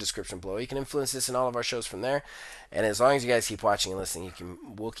 Links in the description below. You can influence this in all of our shows from there. And as long as you guys keep watching and listening,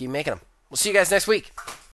 we'll keep making them. We'll see you guys next week.